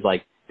Media Days, he was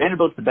like,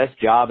 Vanderbilt's the best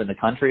job in the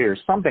country or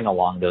something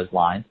along those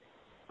lines.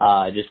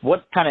 Just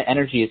what kind of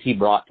energy has he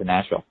brought to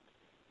Nashville?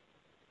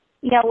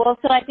 Yeah, well,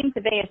 so I think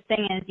the biggest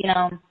thing is,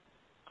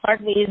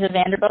 Clark Lee is a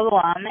Vanderbilt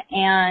alum,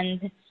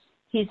 and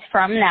he's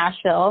from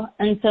Nashville,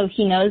 and so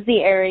he knows the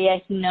area,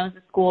 he knows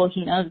the school,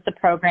 he knows the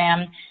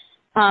program.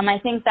 I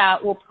think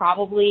that will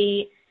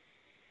probably –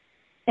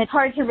 it's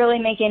hard to really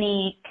make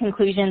any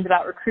conclusions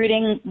about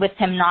recruiting with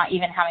him not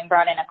even having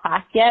brought in a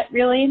class yet,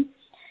 really.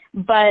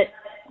 But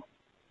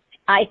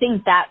I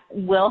think that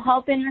will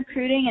help in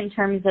recruiting in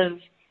terms of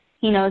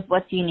he knows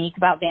what's unique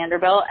about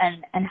Vanderbilt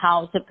and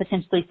how to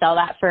potentially sell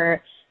that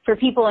for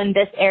people in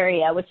this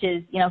area, which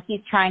is, he's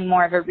trying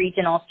more of a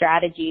regional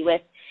strategy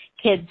with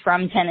kids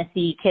from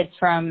Tennessee, kids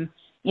from,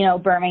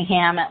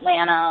 Birmingham,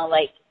 Atlanta,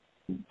 like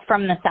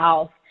from the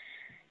South.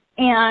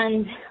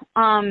 And,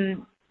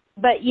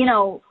 but,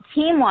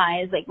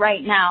 team-wise, like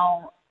right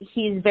now,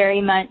 he's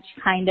very much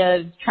kind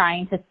of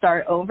trying to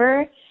start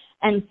over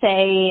and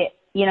say,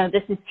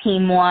 this is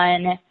team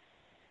one.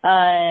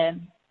 The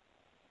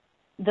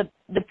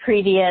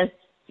previous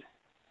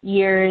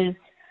years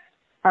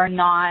are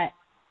not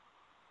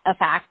a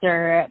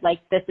factor.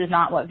 Like, this is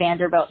not what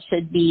Vanderbilt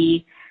should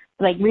be.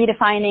 Like,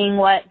 redefining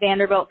what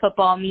Vanderbilt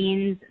football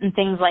means and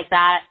things like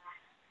that.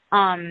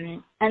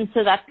 And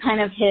so that's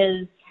kind of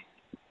his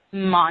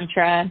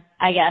mantra,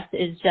 I guess,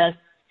 is just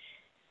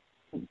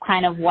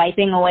kind of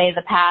wiping away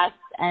the past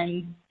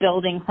and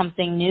building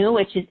something new,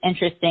 which is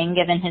interesting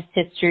given his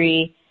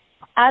history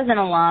as an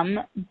alum.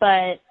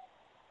 But,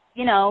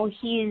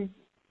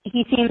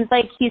 he seems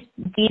like he's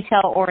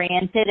detail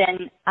oriented,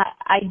 and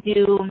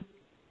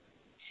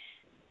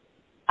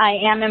I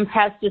am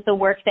impressed with the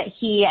work that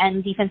he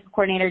and defensive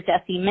coordinator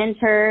Jesse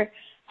Minter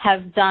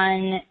have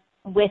done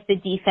with the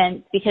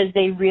defense, because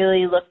they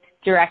really looked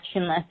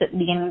directionless at the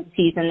beginning of the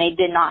season. They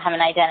did not have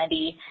an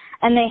identity,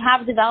 and they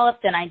have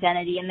developed an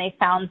identity, and they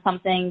found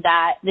something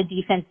that the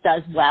defense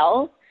does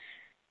well,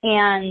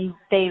 and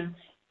they've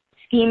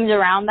schemed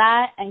around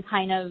that and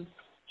kind of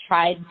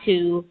tried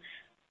to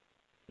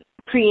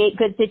create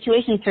good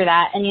situations for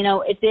that. And,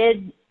 it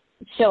did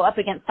show up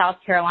against South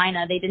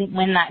Carolina. They didn't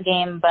win that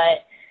game,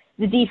 but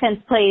the defense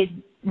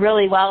played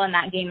really well in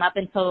that game up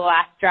until the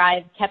last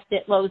drive, kept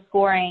it low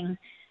scoring,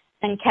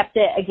 and kept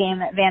it a game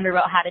that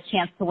Vanderbilt had a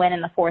chance to win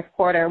in the fourth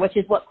quarter, which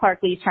is what Clark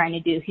Lee's trying to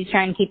do. He's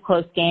trying to keep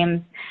close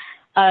games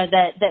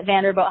that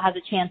Vanderbilt has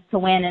a chance to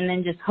win, and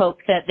then just hope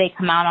that they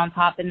come out on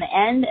top in the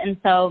end. And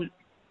so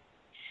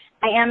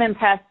I am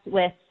impressed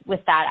with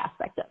that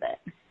aspect of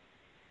it.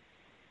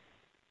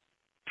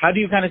 How do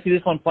you kind of see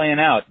this one playing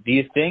out? Do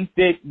you think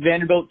that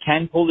Vanderbilt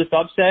can pull this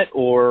upset,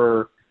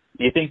 or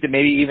do you think that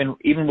maybe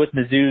even with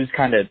Mizzou's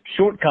kind of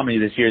shortcoming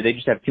this year, they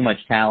just have too much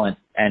talent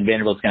and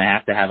Vanderbilt's going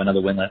to have another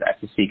winless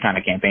SEC kind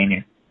of campaign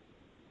here?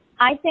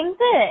 I think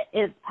that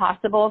it's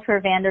possible for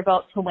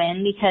Vanderbilt to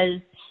win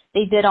because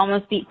they did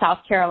almost beat South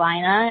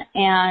Carolina,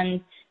 and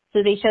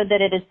so they showed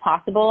that it is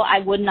possible. I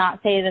would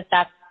not say that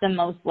that's the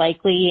most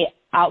likely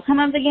outcome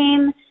of the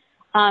game.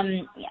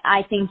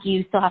 I think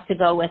you still have to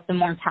go with the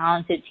more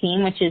talented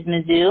team, which is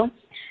Mizzou.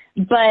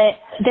 But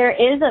there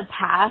is a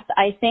path,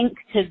 I think,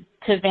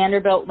 to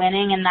Vanderbilt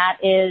winning, and that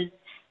is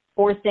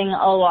forcing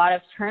a lot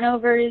of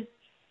turnovers,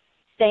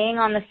 staying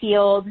on the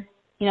field,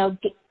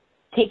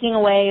 taking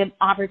away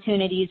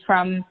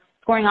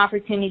scoring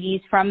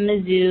opportunities from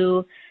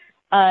Mizzou,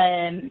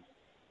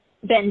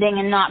 bending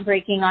and not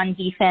breaking on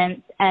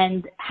defense,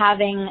 and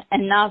having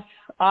enough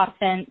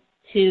offense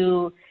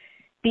to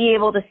be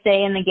able to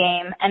stay in the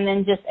game, and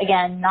then just,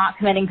 again, not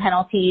committing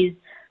penalties,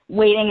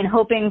 waiting and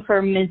hoping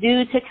for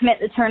Mizzou to commit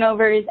the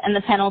turnovers and the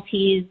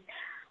penalties.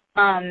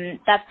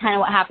 That's kind of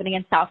what happened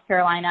against South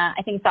Carolina.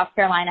 I think South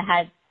Carolina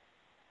had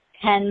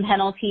 10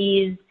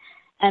 penalties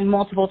and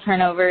multiple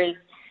turnovers,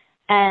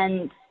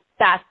 and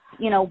that's,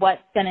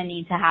 what's going to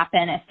need to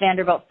happen if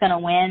Vanderbilt's going to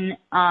win.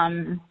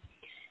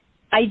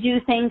 I do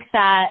think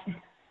that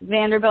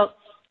Vanderbilt,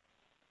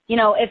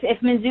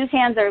 if Mizzou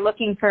fans are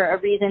looking for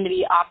a reason to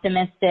be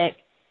optimistic,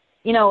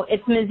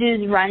 it's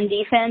Mizzou's run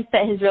defense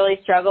that has really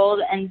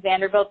struggled, and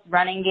Vanderbilt's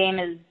running game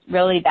is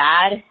really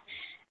bad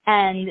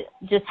and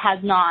just has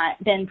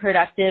not been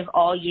productive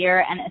all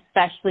year, and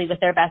especially with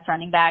their best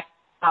running back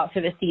out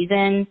for the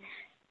season.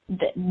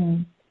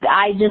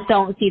 I just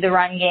don't see the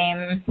run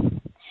game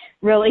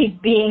really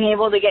being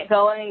able to get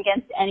going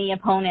against any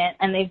opponent,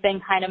 and they've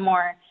been kind of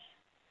more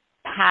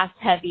pass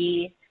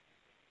heavy,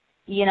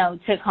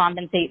 to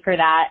compensate for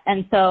that.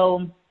 And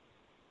so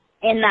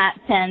in that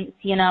sense,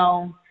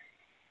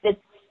 it's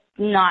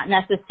not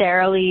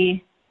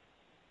necessarily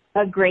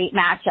a great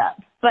matchup.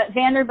 But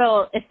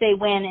Vanderbilt, if they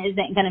win,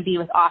 isn't going to be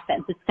with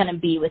offense. It's going to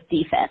be with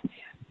defense.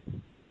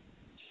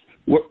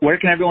 Where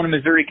can everyone in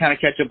Missouri kind of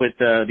catch up with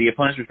the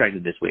opponent's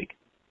perspective this week?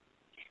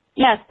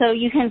 Yeah, so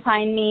you can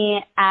find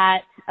me at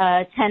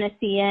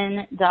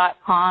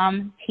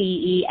Tennessean.com,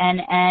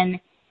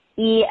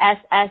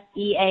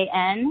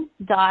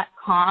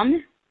 TENNESSEAN.com.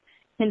 You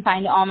can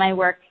find all my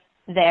work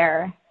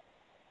there.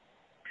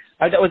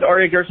 That was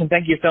Aria Gerson.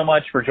 Thank you so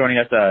much for joining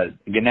us,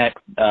 Gannett,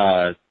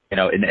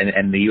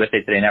 and the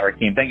USA Today Network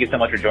team. Thank you so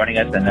much for joining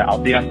us, and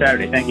I'll see you on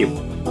Saturday. Thank you.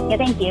 Yeah,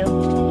 thank you.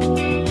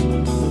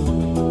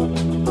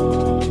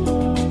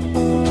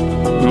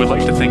 We would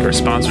like to thank our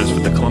sponsors for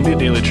the Columbia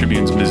Daily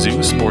Tribune's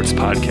Mizzou Sports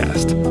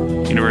Podcast.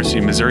 University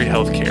of Missouri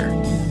Healthcare.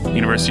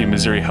 University of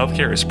Missouri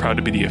Healthcare is proud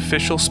to be the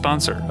official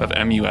sponsor of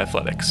MU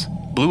Athletics.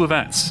 Blue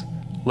Events.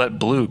 Let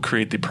Blue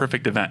create the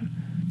perfect event.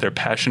 Their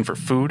passion for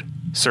food,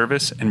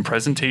 service, and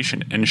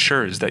presentation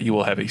ensures that you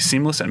will have a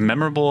seamless and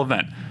memorable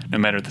event, no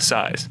matter the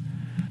size.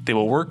 They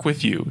will work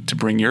with you to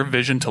bring your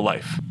vision to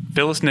life.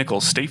 Phyllis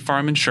Nichols State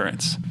Farm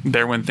Insurance.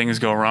 There when things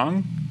go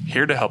wrong,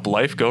 here to help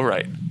life go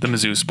right. The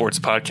Mizzou Sports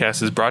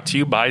Podcast is brought to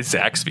you by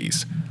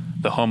Zaxby's,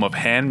 the home of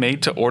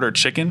handmade-to-order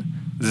chicken,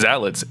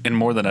 salads, and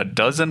more than a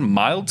dozen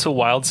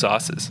mild-to-wild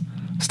sauces.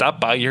 Stop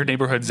by your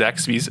neighborhood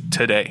Zaxby's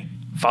today.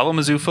 Follow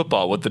Mizzou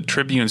football with the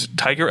Tribune's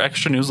Tiger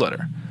Extra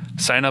newsletter.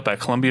 Sign up at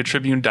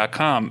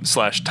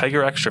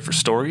columbiatribune.com/Tiger Extra for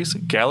stories,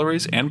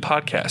 galleries, and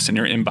podcasts in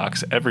your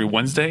inbox every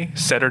Wednesday,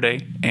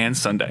 Saturday, and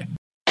Sunday.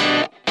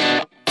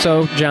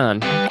 So,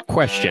 John,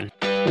 question.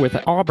 With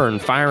Auburn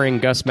firing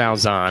Gus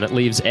Malzahn, it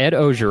leaves Ed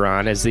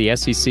Ogeron as the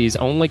SEC's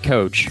only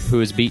coach who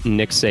has beaten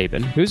Nick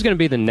Saban. Who's going to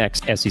be the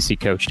next SEC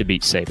coach to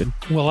beat Saban?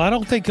 Well, I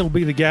don't think he'll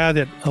be the guy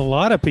that a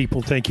lot of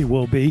people think he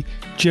will be,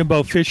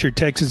 Jimbo Fisher,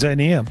 Texas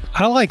A&M.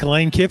 I like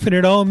Lane Kiffin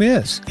at Ole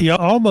Miss. He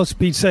almost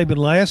beat Saban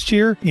last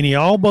year, and he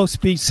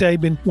almost beat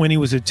Saban when he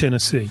was at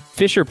Tennessee.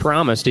 Fisher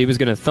promised he was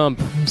going to thump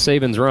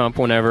Saban's rump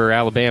whenever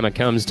Alabama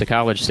comes to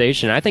College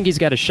Station. I think he's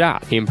got a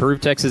shot. He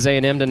improved Texas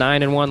A&M to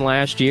 9-1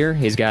 last year.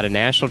 He's got a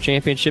national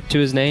championship to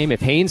his name. If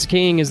Haynes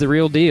King is the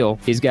real deal,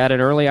 he's got an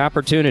early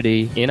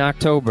opportunity in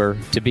October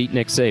to beat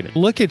Nick Saban.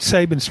 Look at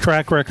Saban's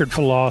track record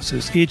for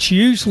losses. It's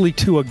usually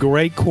to a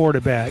great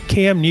quarterback,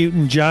 Cam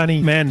Newton,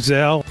 Johnny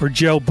Manziel, or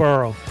Joe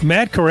Burrow.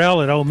 Matt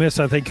Corral at Ole Miss,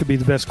 I think, could be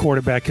the best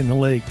quarterback in the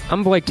league.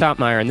 I'm Blake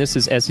Topmeyer, and this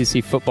is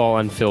SEC Football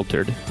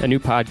Unfiltered, a new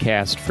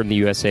podcast from the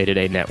USA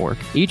Today Network.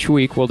 Each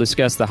week, we'll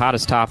discuss the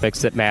hottest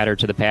topics that matter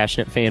to the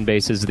passionate fan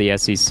bases of the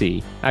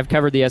SEC. I've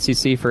covered the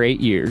SEC for 8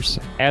 years.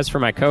 As for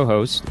my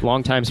co-host,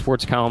 longtime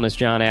sports columnist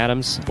John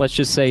Adams, let's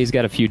just say he's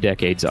got a few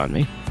decades on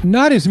me.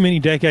 Not as many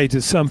decades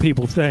as some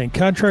people think.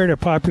 Contrary to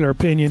popular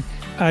opinion,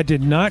 I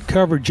did not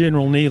cover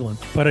General Neyland,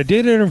 but I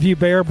did interview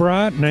Bear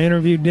Bryant and I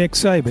interviewed Nick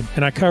Saban,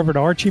 and I covered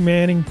Archie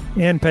Manning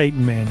and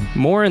Peyton Manning.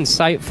 More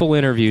insightful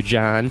interview,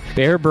 John.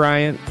 Bear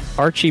Bryant,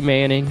 Archie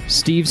Manning,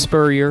 Steve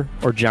Spurrier,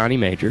 or Johnny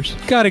Majors?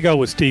 Got to go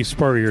with Steve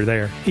Spurrier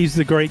there. He's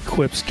the great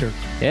quipster.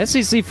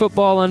 SEC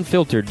Football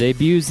Unfiltered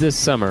debuts this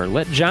summer.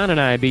 Let John and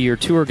I be your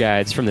tour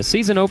guides from the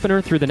season opener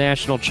through the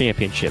national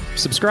championship.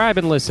 Subscribe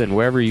and listen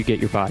wherever you get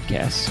your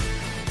podcasts.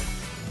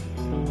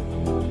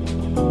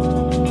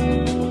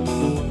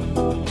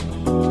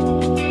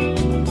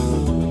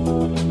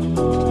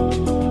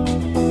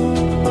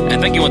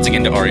 Thank you once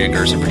again to Aria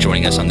Gerson for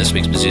joining us on this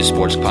week's Mizzou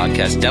Sports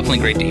Podcast. Definitely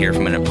great to hear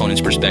from an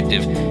opponent's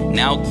perspective.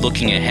 Now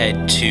looking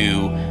ahead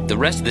to the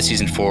rest of the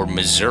season for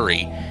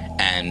Missouri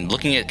and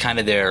looking at kind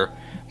of their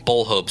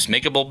bowl hopes.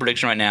 Make a bold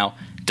prediction right now.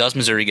 Does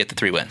Missouri get the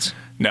 3 wins?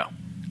 No.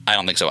 I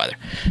don't think so either.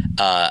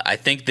 I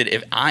think that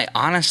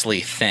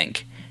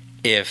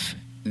if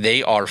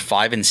they are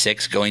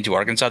 5-6 going to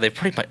Arkansas, they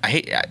pretty much.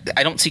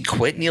 I don't see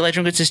quit in Eli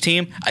Drinkwitz's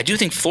team. I do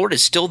think Florida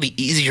is still the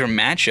easier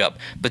matchup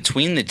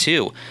between the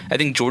two. I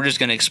think Georgia's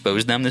going to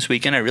expose them this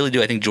weekend. I really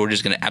do. I think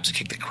Georgia's going to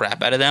absolutely kick the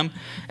crap out of them.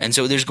 And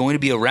so there's going to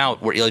be a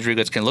route where Eli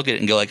Drinkwitz can look at it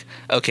and go like,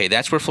 okay,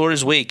 that's where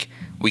Florida's weak.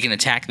 We can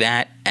attack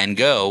that and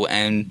go.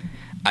 And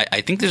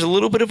I think there's a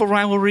little bit of a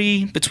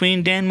rivalry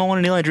between Dan Mullen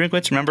and Eli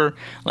Drinkwitz. Remember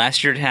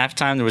last year at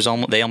halftime,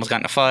 they almost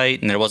got in a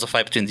fight, and there was a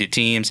fight between the two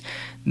teams.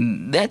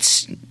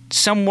 That's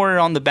somewhere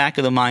on the back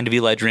of the mind of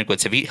Eli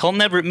Drinkwitz. He'll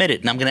never admit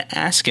it, and I'm going to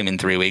ask him in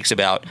 3 weeks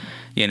about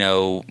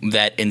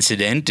that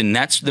incident, and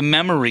that's the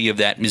memory of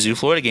that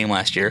Mizzou-Florida game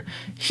last year.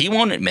 He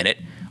won't admit it,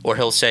 or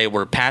he'll say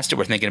we're past it,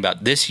 we're thinking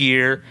about this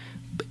year.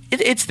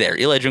 It's there.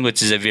 Eli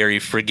Drinkwitz is a very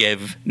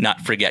forgive,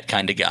 not forget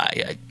kind of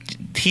guy.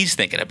 He's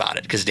thinking about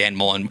it because Dan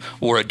Mullen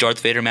wore a Darth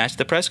Vader mask at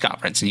the press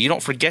conference, and you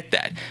don't forget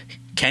that.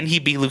 Can he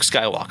be Luke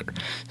Skywalker?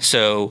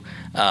 So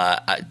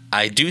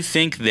I do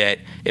think that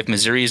if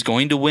Missouri is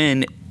going to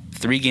win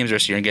 3 games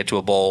this year and get to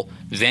a bowl,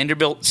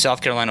 Vanderbilt,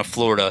 South Carolina,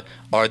 Florida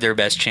are their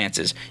best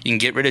chances. You can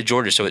get rid of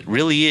Georgia, so it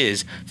really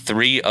is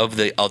 3 of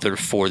the other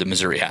 4 that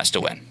Missouri has to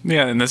win.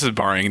 Yeah, and this is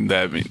barring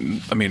that.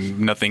 I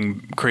mean,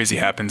 nothing crazy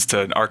happens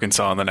to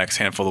Arkansas in the next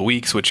handful of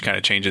weeks, which kind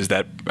of changes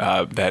that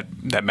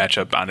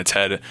matchup on its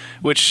head.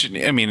 Which,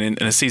 I mean, in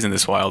a season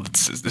this wild,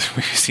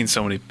 we've seen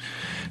so many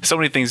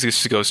things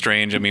just go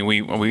strange. I mean,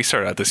 we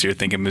started out this year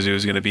thinking Mizzou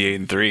was going to be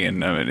 8-3,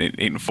 and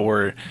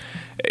 8-4.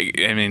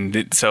 I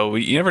mean, so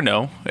you never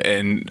know,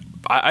 and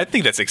I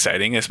think that's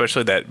exciting,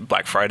 especially that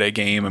Black Friday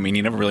game. I mean,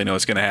 you never really know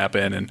what's going to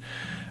happen, and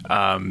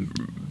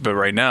but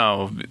right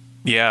now,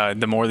 yeah,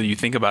 the more that you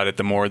think about it,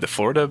 the more that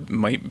Florida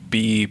might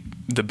be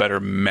the better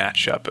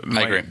matchup.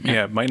 I agree.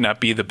 Yeah, it might not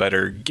be the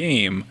better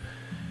game,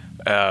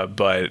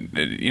 but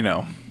you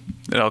know,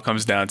 it all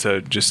comes down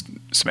to just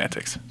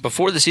semantics.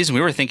 Before the season,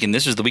 we were thinking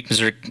this was the week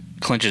Missouri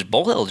clinches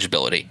bowl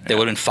eligibility. They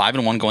would have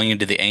been 5-1 going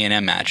into the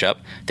A&M matchup.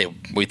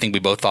 We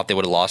both thought they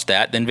would have lost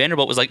that. Then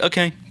Vanderbilt was like,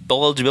 okay,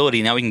 bowl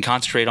eligibility. Now we can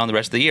concentrate on the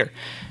rest of the year.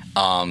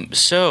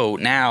 So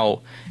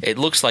now it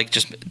looks like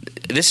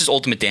this is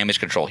ultimate damage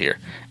control here.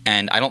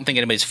 And I don't think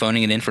anybody's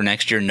phoning it in for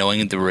next year,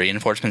 knowing the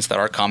reinforcements that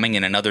are coming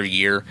in another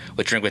year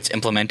with Drinkwitz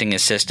implementing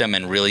his system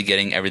and really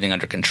getting everything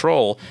under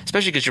control,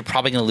 especially because you're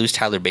probably going to lose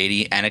Tyler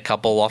Beatty and a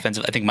couple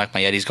offensive. I think Mike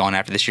Maietti's gone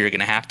after this year. You're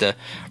going to have to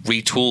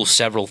retool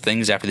several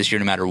things after this year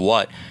no matter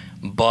what.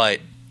 But,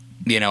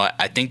 you know,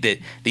 I think that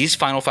these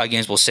final 5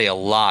 games will say a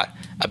lot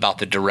about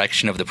the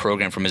direction of the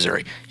program for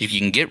Missouri. You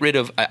can get rid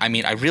of – I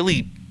mean, I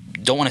really –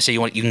 don't want to say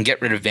you can get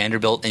rid of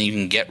Vanderbilt and you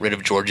can get rid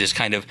of Georgia's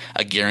kind of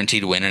a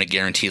guaranteed win and a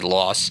guaranteed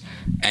loss.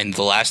 And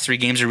the last 3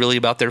 games are really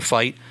about their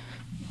fight.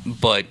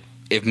 But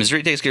if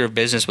Missouri takes care of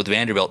business with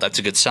Vanderbilt, that's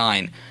a good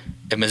sign.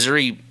 If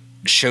Missouri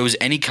shows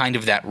any kind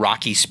of that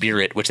rocky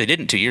spirit, which they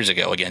didn't 2 years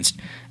ago against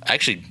 –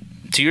 actually,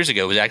 2 years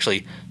ago it was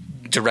actually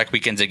direct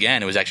weekends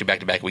again. It was actually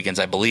back-to-back weekends,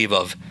 I believe,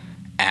 of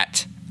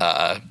at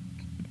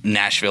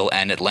Nashville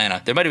and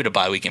Atlanta. There might have been a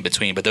bye week in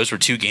between, but those were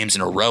 2 games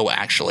in a row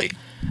actually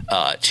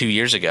 2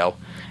 years ago.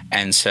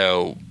 And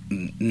so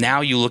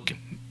now you look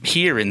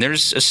here, and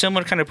there's a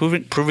similar kind of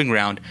proving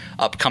ground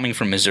upcoming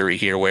from Missouri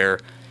here where,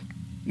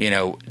 you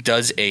know,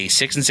 does a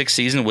 6-6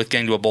 season with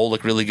getting to a bowl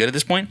look really good at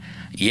this point?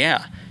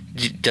 Yeah.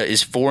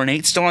 Is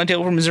 4-8 still on the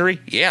table for Missouri?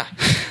 Yeah.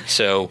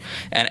 So,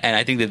 and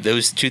I think that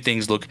those 2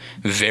 things look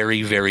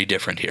very, very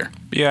different here.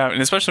 Yeah,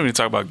 and especially when you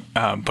talk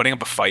about putting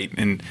up a fight,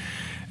 and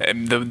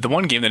the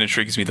one game that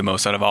intrigues me the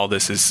most out of all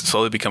this is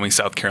slowly becoming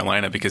South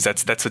Carolina, because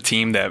that's a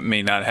team that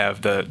may not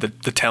have the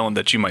talent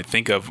that you might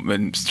think of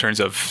in terms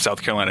of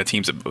South Carolina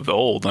teams of the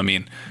old. I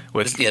mean,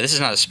 this is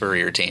not a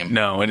Spurrier team.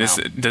 No, and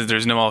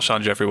there's no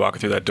Alshon Jeffrey walking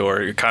through that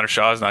door. Connor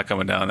Shaw's not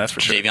coming down, that's for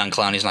sure. Davion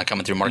Clowney's not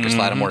coming through. Marcus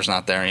Lattimore's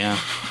not there,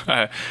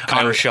 yeah.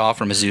 Connor Shaw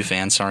from Mizzou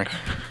fans, sorry.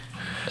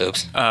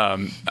 Oops.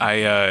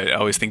 I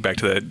always think back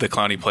to the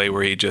Clowney play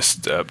where he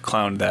just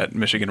clowned that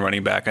Michigan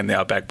running back in the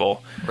Outback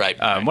Bowl. Right.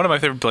 One of my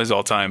favorite plays of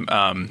all time.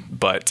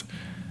 But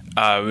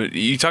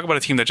you talk about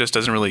a team that just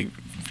doesn't really,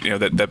 you know,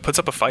 that puts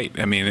up a fight.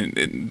 I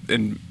mean,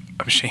 and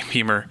Shane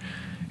Beamer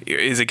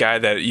is a guy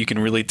that you can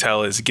really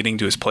tell is getting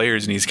to his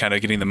players, and he's kind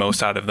of getting the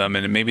most out of them.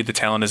 And maybe the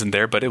talent isn't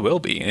there, but it will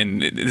be.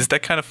 And it's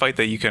that kind of fight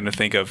that you kind of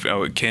think of.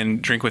 Can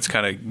Drinkwitz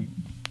kind of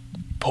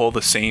pull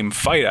the same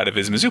fight out of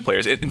his Mizzou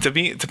players? And to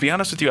be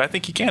honest with you, I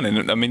think he can.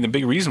 And I mean, the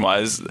big reason why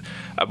is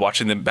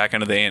watching the back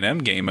end of the A&M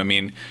game. I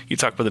mean, you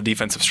talk about the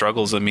defensive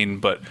struggles. I mean,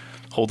 but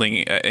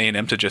holding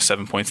A&M to just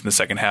 7 points in the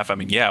second half. I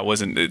mean, yeah, it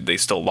wasn't. They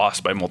still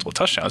lost by multiple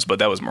touchdowns, but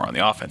that was more on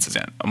the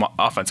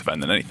offensive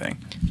end than anything.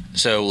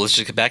 So let's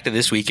just get back to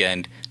this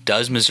weekend.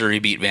 Does Missouri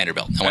beat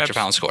Vanderbilt? And what's your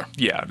final score?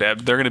 Yeah, they're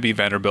going to beat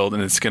Vanderbilt,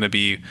 and it's going to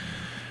be,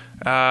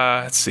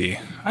 let's see,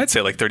 I'd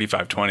say like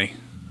 35-20.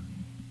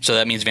 So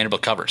that means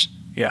Vanderbilt covers?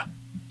 Yeah.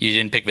 You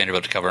didn't pick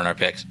Vanderbilt to cover in our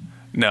picks?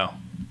 No.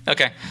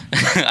 Okay.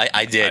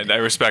 I did. I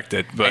respect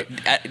it, but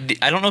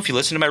I don't know if you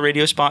listened to my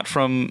radio spot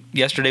from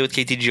yesterday with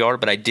KTGR,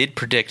 but I did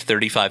predict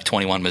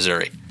 35-21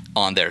 Missouri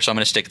on there, so I'm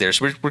going to stick there.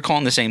 So we're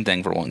calling the same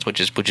thing for once, which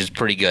is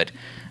pretty good.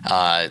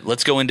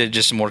 Let's go into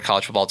just some more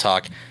college football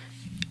talk.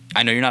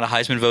 I know you're not a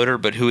Heisman voter,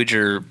 but who would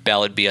your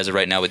ballot be as of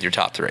right now with your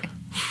top 3?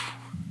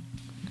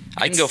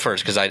 I can go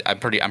first because I'm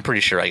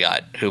pretty sure I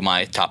got who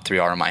my top 3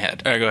 are in my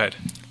head. All right, go ahead.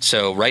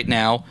 So right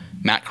now,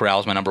 Matt Corral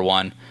is my number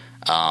 1.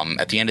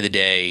 At the end of the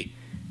day,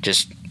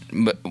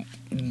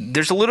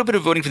 there's a little bit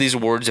of voting for these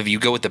awards if you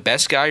go with the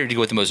best guy or do you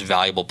go with the most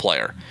valuable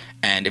player.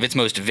 And if it's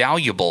most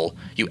valuable,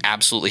 you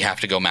absolutely have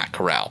to go Matt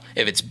Corral.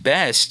 If it's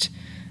best,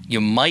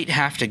 you might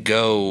have to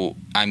go,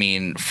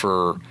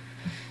 for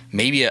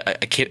maybe a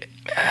kid.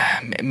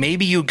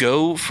 Maybe you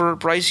go for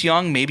Bryce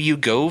Young. Maybe you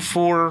go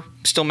for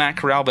still Matt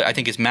Corral. But I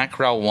think it's Matt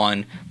Corral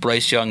 1,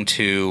 Bryce Young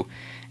 2,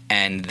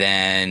 and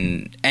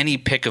then any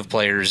pick of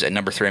players at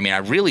number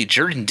 3.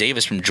 Jordan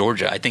Davis from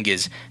Georgia, I think,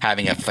 is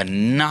having a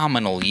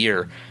phenomenal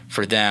year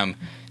for them.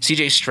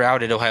 C.J.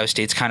 Stroud at Ohio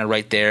State's kind of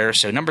right there.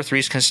 So number 3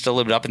 is kind of still a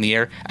little bit up in the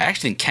air. I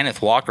actually think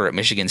Kenneth Walker at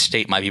Michigan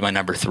State might be my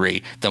number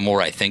 3 the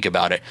more I think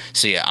about it.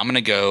 So, yeah, I'm going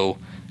to go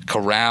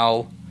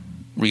Corral,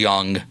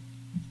 Young,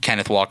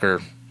 Kenneth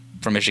Walker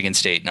from Michigan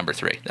State, number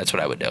 3. That's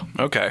what I would do.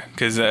 Okay,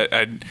 because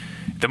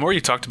The more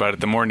you talked about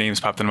it, the more names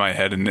popped into my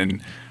head,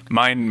 and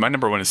my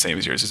number one is the same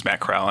as yours, is Matt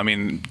Corral. I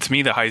mean, to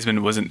me, the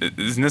Heisman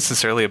isn't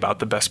necessarily about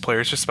the best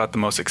player. It's just about the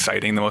most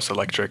exciting, the most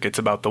electric. It's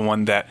about the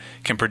one that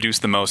can produce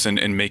the most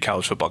and make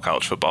college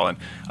football. And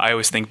I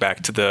always think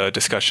back to the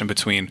discussion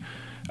between,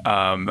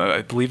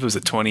 I believe it was the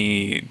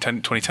 2010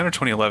 or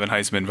 2011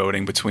 Heisman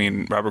voting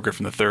between Robert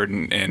Griffin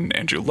III and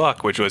Andrew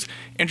Luck, which was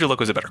Andrew Luck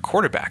was a better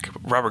quarterback.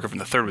 Robert Griffin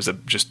III was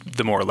just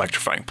the more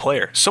electrifying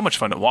player. So much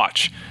fun to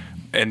watch.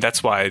 And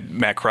that's why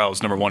Matt Corral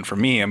is number one for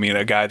me. I mean,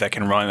 a guy that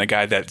can run, a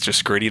guy that's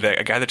just gritty,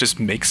 a guy that just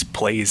makes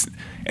plays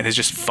and is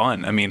just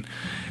fun. I mean,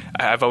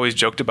 I've always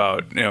joked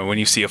about, when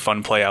you see a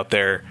fun play out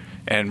there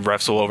and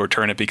refs will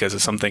overturn it because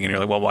of something, and you're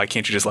like, well, why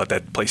can't you just let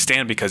that play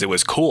stand because it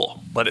was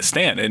cool? Let it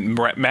stand. And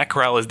Matt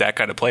Corral is that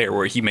kind of player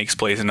where he makes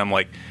plays, and I'm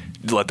like,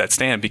 let that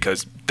stand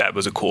because that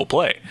was a cool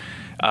play.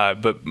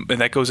 And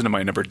that goes into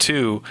my number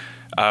two,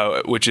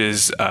 which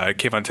is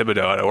Kayvon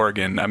Thibodeau out of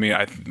Oregon. I mean,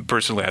 I think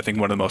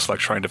one of the most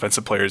electrifying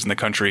defensive players in the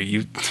country.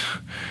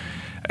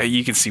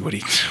 You can see what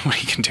he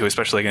can do,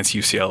 especially against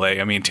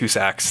UCLA. I mean, 2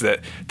 sacks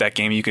that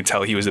game. You can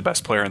tell he was the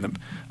best player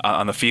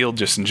on the field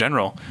just in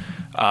general.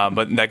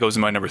 But that goes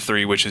in my number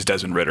 3, which is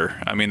Desmond Ridder.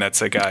 I mean,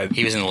 that's a guy.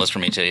 He was in the list for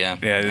me too. Yeah.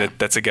 Yeah,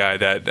 that's a guy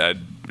that.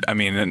 I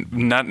mean,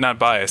 not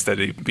biased that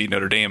he beat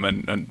Notre Dame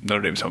on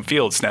Notre Dame's home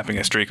field, snapping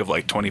a streak of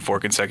like 24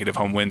 consecutive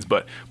home wins,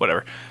 but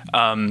whatever.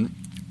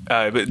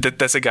 But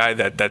that's a guy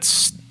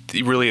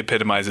he really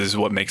epitomizes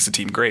what makes the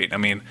team great. I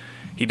mean,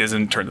 he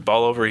doesn't turn the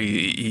ball over.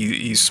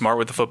 He's smart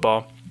with the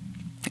football.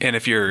 And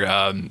if you're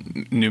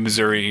New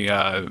Missouri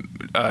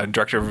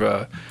director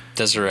of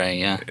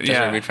Desiree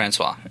Reed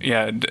Francois.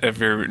 Yeah, if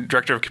you're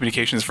director of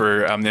communications for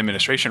the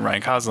administration,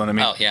 Ryan Coslin. I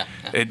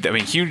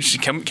mean,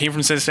 huge. Came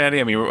from Cincinnati.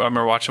 I mean, I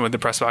remember watching with the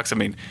press box. I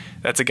mean,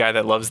 that's a guy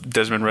that loves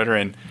Desmond Ridder,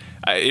 and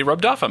it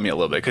rubbed off on me a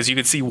little bit because you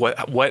could see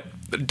what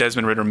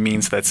Desmond Ridder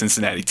means to that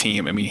Cincinnati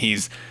team. I mean,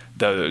 he's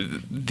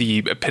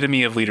the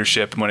epitome of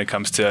leadership when it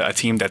comes to a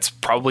team that's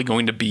probably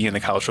going to be in the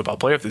college football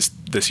playoff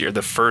this year,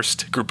 the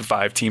first Group of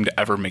 5 team to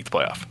ever make the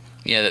playoff.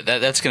 Yeah,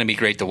 that's going to be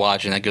great to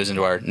watch, and that goes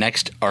into our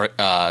next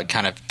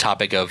kind of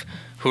topic of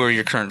who are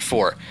your current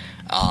 4.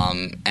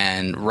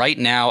 And right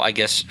now, I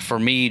guess for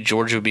me,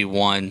 Georgia would be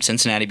 1,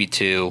 Cincinnati be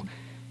 2.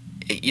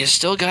 You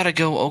still got to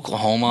go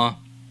Oklahoma,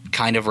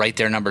 kind of right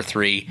there, number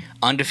 3,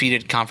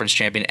 undefeated conference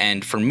champion.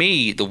 And for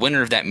me, the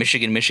winner of that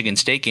Michigan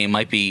State game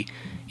might be,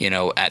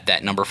 at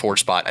that number 4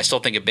 spot. I still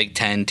think a Big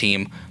Ten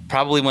team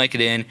probably might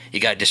get in. You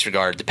got to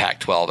disregard the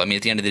Pac-12. I mean,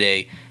 at the end of the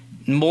day,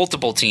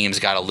 multiple teams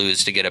got to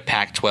lose to get a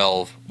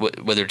Pac-12,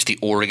 whether it's the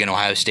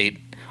Oregon-Ohio State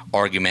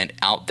argument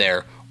out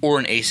there or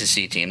an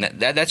ACC team.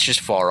 That's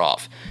just far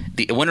off.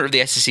 The winner of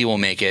the SEC will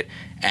make it,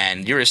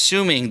 and you're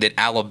assuming that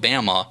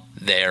Alabama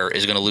there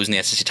is going to lose in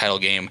the SEC title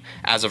game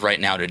as of right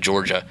now to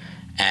Georgia,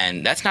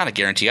 and that's not a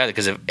guarantee either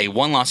because if a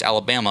one-loss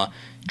Alabama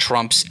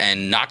trumps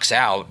and knocks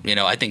out,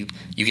 I think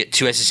you get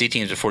 2 SEC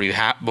teams before you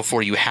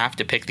have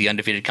to pick the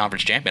undefeated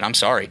conference champion. I'm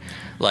sorry.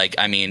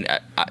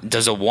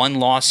 Does a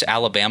one-loss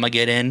Alabama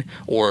get in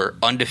or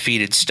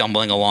undefeated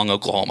stumbling along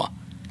Oklahoma?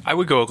 I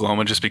would go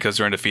Oklahoma just because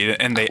they're undefeated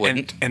and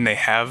they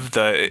have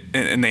the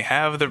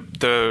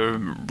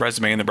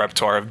resume and the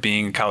repertoire of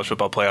being a college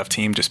football playoff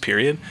team, just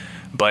period.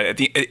 But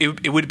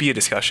it would be a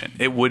discussion.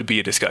 It would be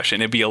a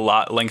discussion. It'd be a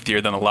lot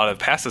lengthier than a lot of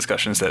past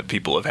discussions that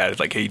people have had.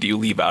 Like, hey, do you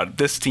leave out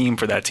this team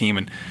for that team?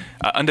 And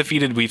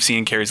undefeated, we've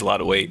seen carries a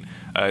lot of weight,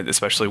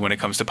 especially when it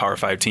comes to Power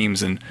 5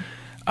 teams. And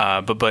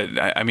the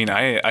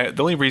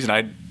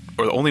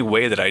only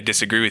way that I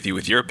disagree with you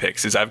with your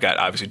picks is I've got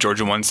obviously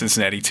Georgia 1,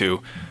 Cincinnati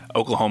 2,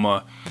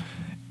 Oklahoma,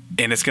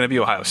 and it's going to be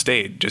Ohio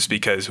State just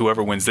because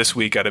whoever wins this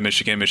week out of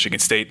Michigan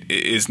State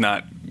is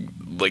not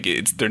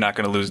they're not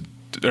going to lose.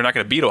 They're not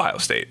going to beat Ohio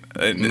State.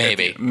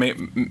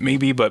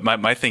 Maybe, but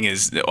my thing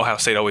is Ohio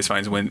State always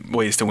finds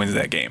ways to win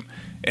that game.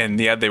 And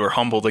yeah, they were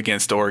humbled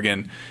against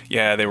Oregon.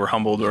 Yeah, they were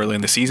humbled early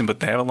in the season, but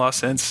they haven't lost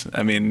since.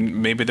 I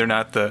mean, maybe they're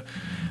not the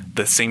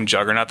same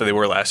juggernaut that they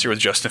were last year with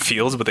Justin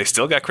Fields, but they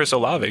still got Chris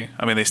Olave.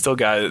 I mean, they still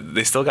got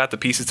the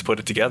pieces to put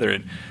it together.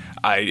 And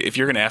if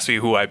you're going to ask me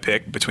who I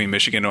pick between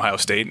Michigan and Ohio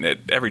State,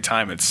 every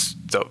time it's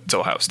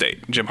Ohio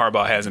State. Jim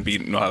Harbaugh hasn't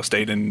beaten Ohio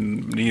State,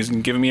 and he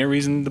hasn't given me a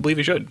reason to believe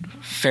he should.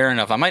 Fair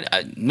enough.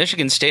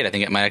 Michigan State, I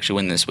think it might actually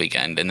win this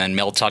weekend, and then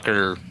Mel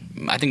Tucker,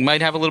 I think,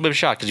 might have a little bit of a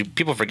shock because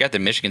people forget that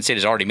Michigan State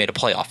has already made a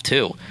playoff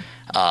too.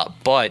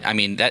 But I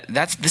mean,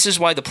 this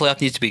is why the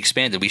playoff needs to be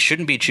expanded. We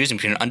shouldn't be choosing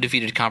between an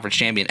undefeated conference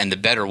champion and the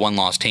better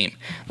one-loss team.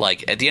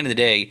 Like, at the end of the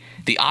day,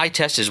 the eye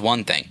test is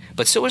one thing,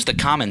 but so is the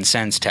common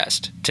sense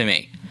test to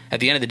me. At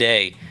the end of the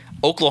day,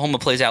 Oklahoma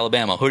plays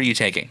Alabama. Who are you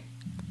taking?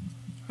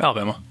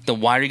 Alabama. Then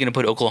why are you going to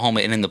put Oklahoma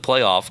in the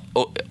playoff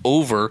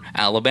over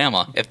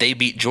Alabama if they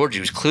beat Georgia,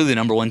 who's clearly the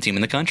number 1 team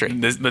in the country?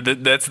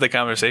 That's the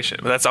conversation.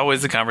 That's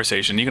always the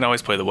conversation. You can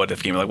always play the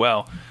what-if game. Like,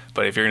 well,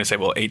 but if you're going to say,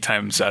 well, 8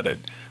 times out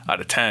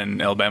of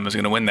 10, Alabama's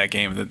going to win that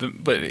game.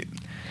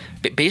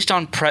 But based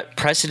on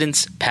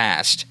precedents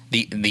past,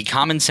 the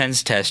common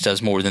sense test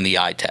does more than the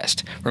eye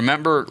test.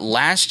 Remember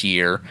last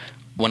year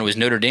when it was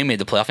Notre Dame made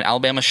the playoff and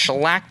Alabama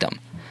shellacked them.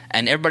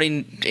 and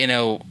everybody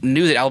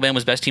knew that Alabama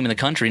was the best team in the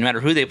country. No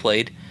matter who they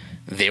played,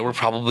 they were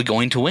probably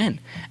going to win.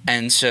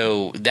 And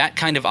so that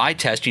kind of eye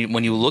test,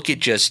 when you look at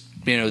just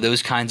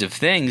those kinds of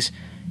things,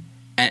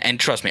 and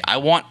trust me, I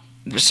want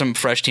some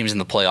fresh teams in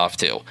the playoff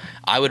too.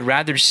 I would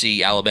rather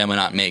see Alabama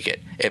not make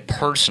it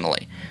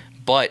personally.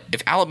 But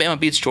if Alabama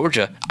beats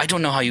Georgia, I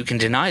don't know how you can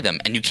deny them.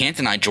 And you can't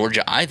deny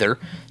Georgia either.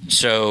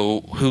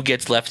 So who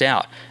gets left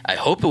out? I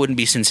hope it wouldn't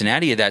be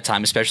Cincinnati at that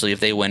time, especially if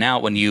they went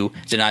out when you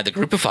deny the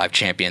Group of 5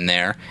 champion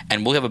there.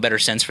 And we'll have a better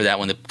sense for that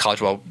when the college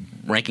football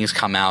rankings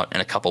come out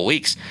in a couple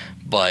weeks.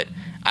 But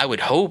I would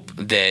hope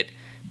that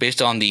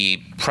based on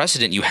the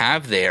precedent you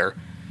have there,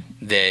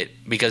 that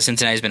because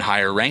Cincinnati's been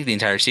higher ranked the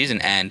entire season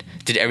and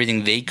did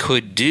everything they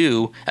could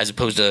do, as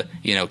opposed to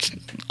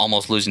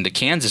almost losing to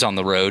Kansas on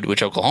the road,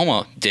 which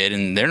Oklahoma did,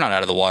 and they're not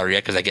out of the water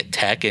yet because they get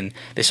Tech and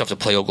they still have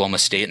to play Oklahoma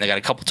State, and they got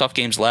a couple tough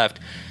games left,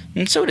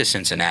 and so does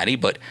Cincinnati.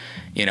 But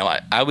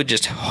I would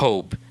just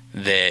hope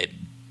that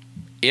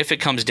if it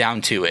comes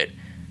down to it,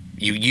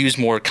 you use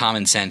more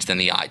common sense than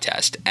the eye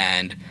test,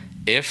 and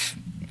if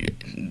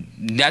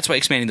that's why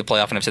expanding the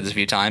playoff, and I've said this a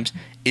few times,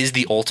 is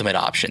the ultimate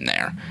option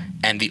there.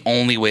 And the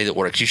only way that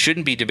works. You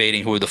shouldn't be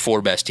debating who are the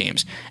 4 best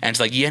teams. And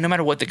it's like, no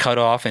matter what the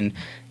cutoff, and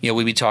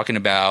we'd be talking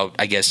about,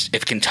 I guess,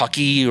 if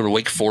Kentucky or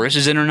Wake Forest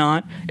is in or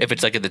not, if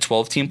it's like at the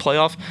 12-team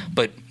playoff.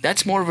 But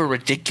that's more of a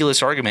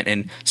ridiculous argument.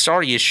 And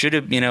sorry, you should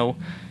have,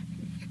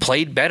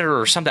 played better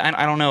or something.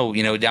 I don't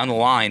know, down the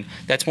line.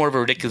 That's more of a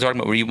ridiculous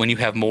argument when you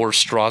have more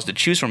straws to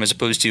choose from, as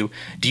opposed to,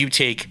 do you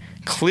take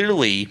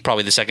clearly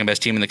probably the second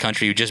best team in the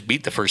country who just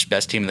beat the first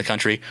best team in the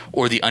country,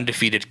 or the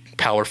undefeated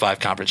Power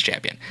 5 conference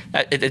champion?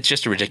 It's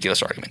just a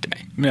ridiculous argument to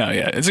me. Yeah,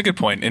 it's a good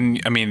point.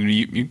 And I mean,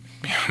 you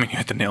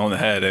hit the nail on the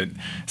head,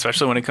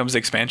 especially when it comes to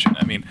expansion.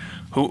 I mean,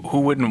 who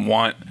wouldn't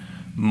want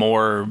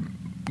more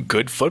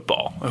good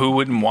football? Who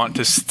wouldn't want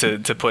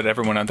to put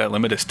everyone on that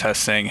limitless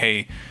test, saying,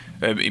 hey,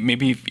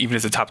 maybe even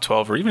as a top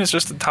 12 or even as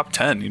just the top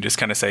 10, you just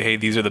kind of say, hey,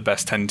 these are the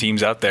best 10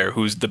 teams out there.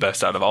 Who's the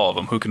best out of all of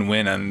them? Who can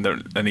win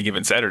on any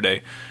given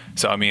Saturday?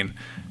 So, I mean,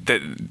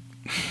 that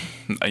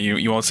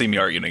you won't see me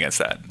arguing against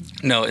that.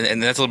 No,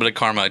 and that's a little bit of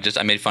karma.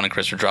 I made fun of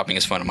Chris for dropping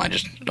his phone, and mine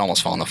just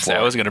almost fell on the floor.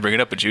 I was going to bring it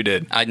up, but you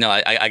did. I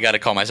got to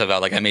call myself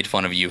out. Like, I made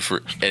fun of you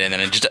and then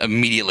it just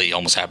immediately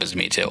almost happens to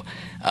me too.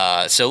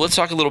 So let's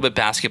talk a little bit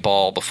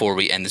basketball before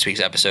we end this week's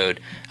episode.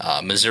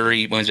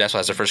 Missouri women's basketball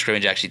has their first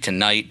scrimmage actually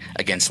tonight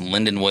against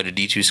Lindenwood, a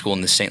D2 school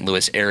in the St.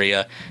 Louis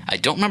area. I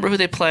don't remember who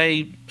they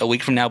play a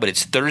week from now, but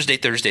it's Thursday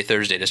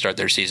to start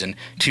their season.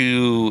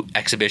 2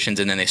 exhibitions,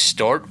 and then they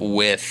start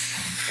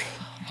with,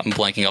 I'm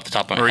blanking off the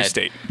top of my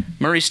head.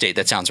 Murray State,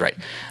 that sounds right.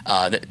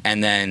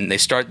 And then they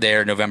start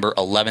there November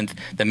 11th.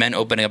 The men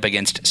opening up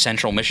against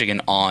Central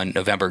Michigan on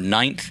November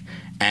 9th.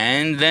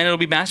 And then it'll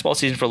be basketball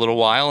season for a little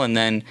while. And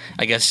then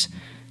I guess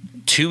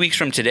 2 weeks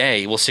from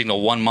today will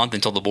signal 1 month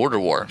until the border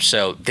war.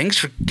 So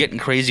things are getting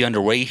crazy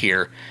underway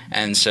here.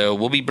 And so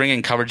we'll be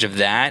bringing coverage of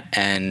that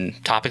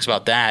and topics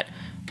about that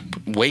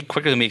way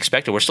quicker than we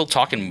expected. We're still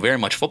talking very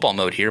much football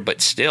mode here,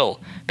 but still,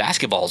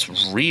 basketball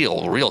is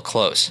real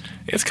close.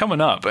 It's coming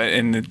up,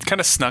 and it kind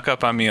of snuck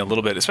up on me a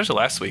little bit, especially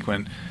last week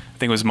when I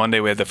think it was Monday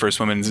we had the first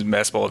women's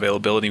basketball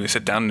availability. We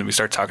sit down and we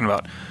start talking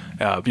about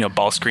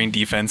ball screen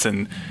defense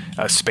and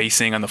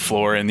spacing on the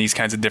floor and these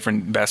kinds of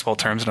different basketball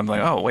terms, and I'm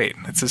like, oh wait,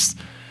 this is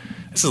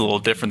a little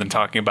different than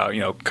talking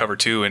about cover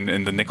 2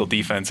 and the nickel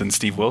defense and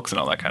Steve Wilkes and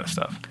all that kind of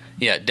stuff.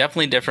 Yeah,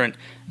 definitely different.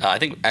 I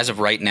think as of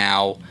right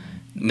now,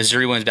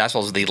 Missouri women's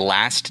basketball is the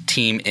last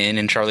team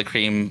in Charlie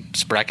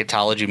Cream's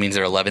bracketology, means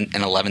they're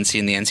 11 seed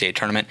in the NCAA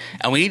tournament,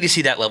 and we need to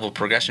see that level of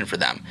progression for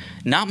them.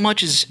 Not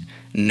much is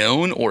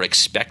known or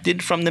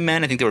expected from the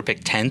men. I think they were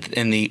picked 10th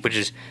I think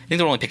they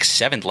were only picked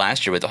 7th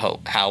last year with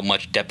how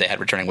much depth they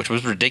had returning, which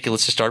was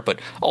ridiculous to start, but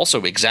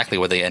also exactly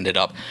where they ended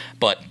up.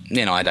 But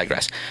I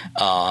digress.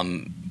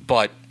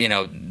 But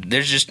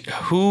there's just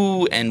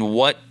who and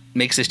what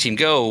makes this team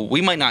go,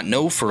 we might not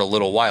know for a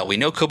little while. We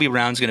know Kobe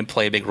Brown's going to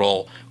play a big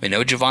role. We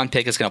know Javon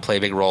Pickett's going to play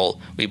a big role.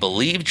 We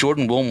believe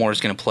Jordan Wilmore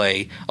is going to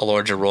play a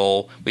larger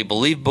role. We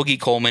believe Boogie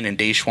Coleman and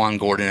Deshaun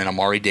Gordon and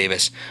Amari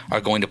Davis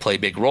are going to play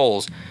big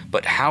roles.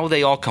 But how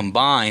they all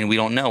combine, we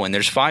don't know. And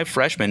there's 5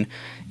 freshmen,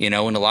 and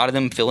a lot of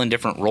them fill in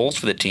different roles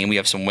for the team. We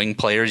have some wing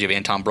players. You have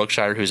Anton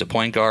Brookshire, who's a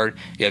point guard.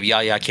 You have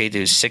Yaya Keita,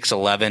 who's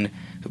 6'11",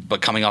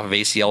 but coming off of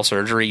ACL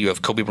surgery. You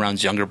have Kobe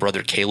Brown's younger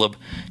brother, Caleb.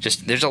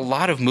 There's a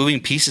lot of moving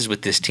pieces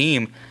with this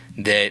team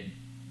that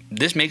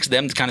this makes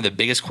them kind of the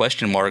biggest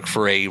question mark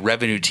for a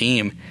revenue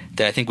team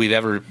that I think we've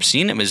ever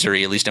seen at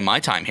Missouri, at least in my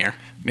time here.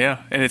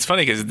 Yeah, and it's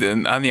funny because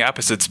on the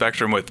opposite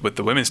spectrum with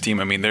the women's team,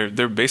 I mean,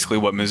 they're basically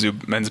what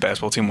Mizzou men's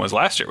basketball team was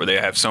last year, where they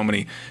have so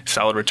many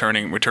solid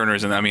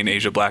returners, and I mean,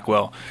 Asia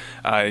Blackwell.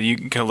 You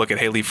can look at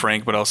Haley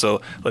Frank, but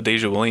also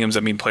LaDeja Williams. I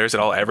mean, players that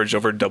all averaged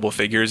over double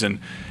figures, and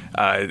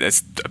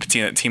it's a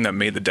team that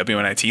made the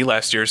WNIT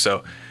last year,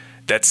 so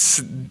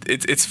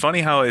it's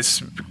funny how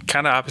it's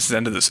kind of opposite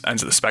ends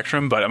of the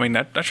spectrum, but I mean,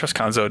 I trust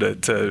Konzo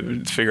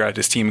to figure out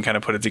his team and kind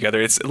of put it together.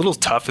 It's a little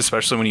tough,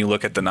 especially when you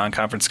look at the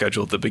non-conference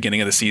schedule at the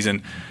beginning of the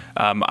season.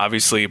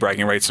 Obviously,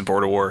 bragging rights and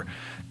border war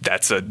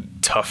that's a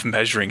tough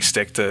measuring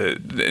stick to.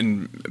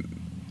 And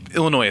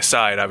Illinois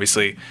aside,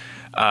 obviously,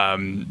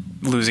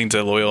 losing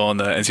to Loyola in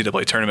the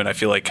NCAA tournament, I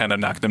feel like kind of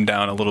knocked them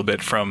down a little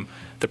bit from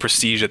the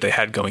prestige that they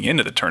had going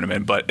into the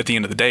tournament. But at the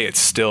end of the day, it's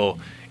still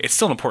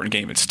an important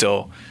game. It's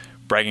still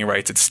bragging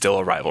rights. It's still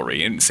a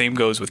rivalry. And same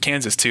goes with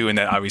Kansas too, and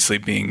that obviously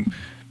being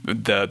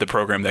the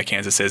program that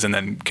Kansas is, and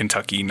then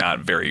Kentucky not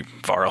very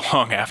far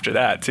along after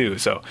that too.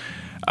 So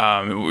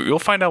we'll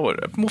find out what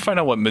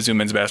Mizzou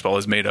men's basketball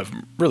is made of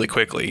really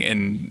quickly,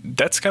 and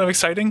that's kind of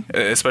exciting,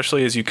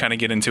 especially as you kind of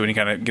get into it and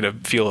kind of get a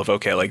feel of,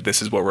 okay, like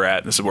this is where we're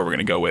at, this is where we're going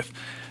to go with,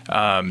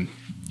 and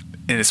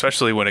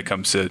especially when it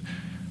comes to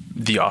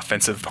the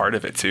offensive part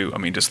of it too. I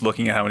mean, just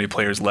looking at how many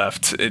players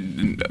left,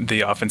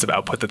 the offensive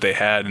output that they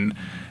had, and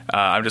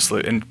I'm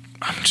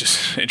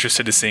just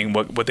interested to seeing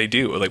what they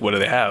do. Like, what do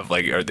they have?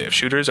 Like, are they have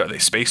shooters? Are they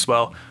spaced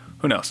well?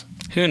 Who knows?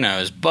 Who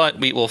knows? But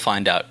we will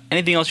find out.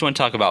 Anything else you want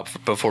to talk about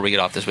before we get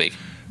off this week?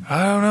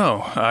 I don't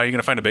know. Are you going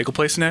to find a bagel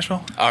place in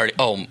Nashville? I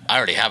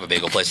already have a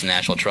bagel place in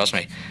Nashville. Trust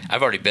me.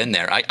 I've already been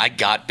there. I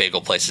got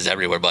bagel places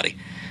everywhere, buddy.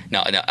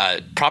 No,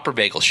 Proper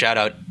Bagel. Shout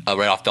out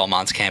right off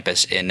Belmont's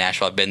campus in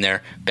Nashville. I've been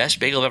there. Best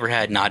bagel I've ever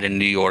had, not in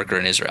New York or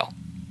in Israel.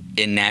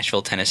 In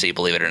Nashville, Tennessee,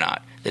 believe it or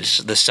not. It's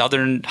the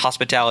southern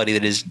hospitality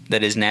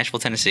that is Nashville,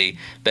 Tennessee.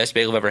 Best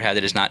bagel I've ever had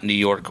that is not New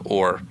York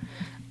or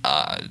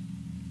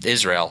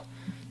Israel.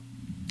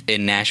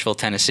 In Nashville,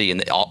 Tennessee,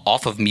 and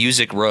off of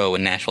Music Row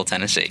in Nashville,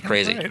 Tennessee.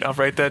 Crazy. All right, I'll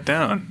write that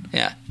down.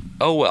 Yeah.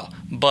 Oh, well.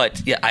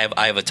 But, yeah,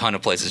 I have a ton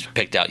of places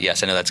picked out.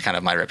 Yes, I know that's kind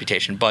of my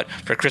reputation. But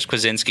for Chris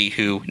Kwiecinski,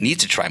 who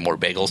needs to try more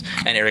bagels,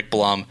 and Eric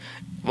Blum,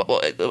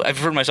 well, I've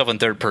heard myself in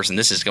third person.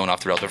 This is going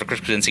off the rails. But for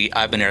Chris Kwiecinski,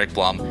 I've been Eric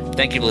Blum.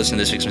 Thank you for listening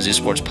to this week's Mizzou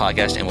Sports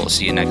Podcast, and we'll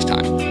see you next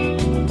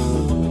time.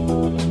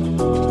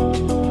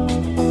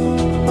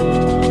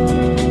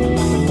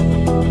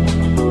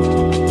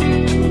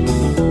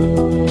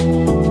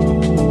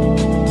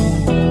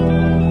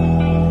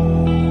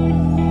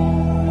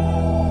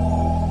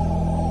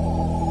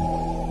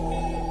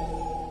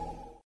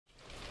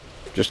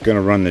 Just going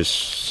to run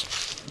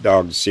this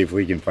dog to see if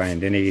we can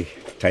find any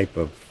type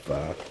of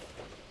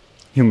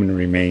human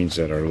remains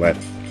that are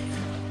left.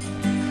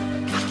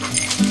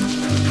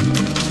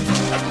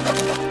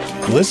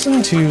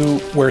 Listen to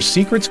Where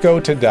Secrets Go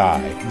to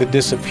Die, The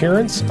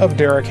Disappearance of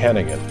Derek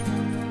Hennigan.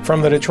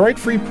 From the Detroit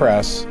Free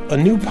Press, a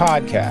new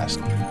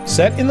podcast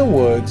set in the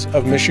woods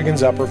of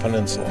Michigan's Upper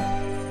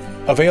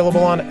Peninsula.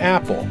 Available on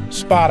Apple,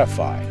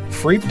 Spotify,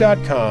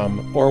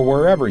 Freep.com, or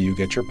wherever you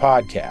get your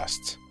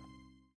podcasts.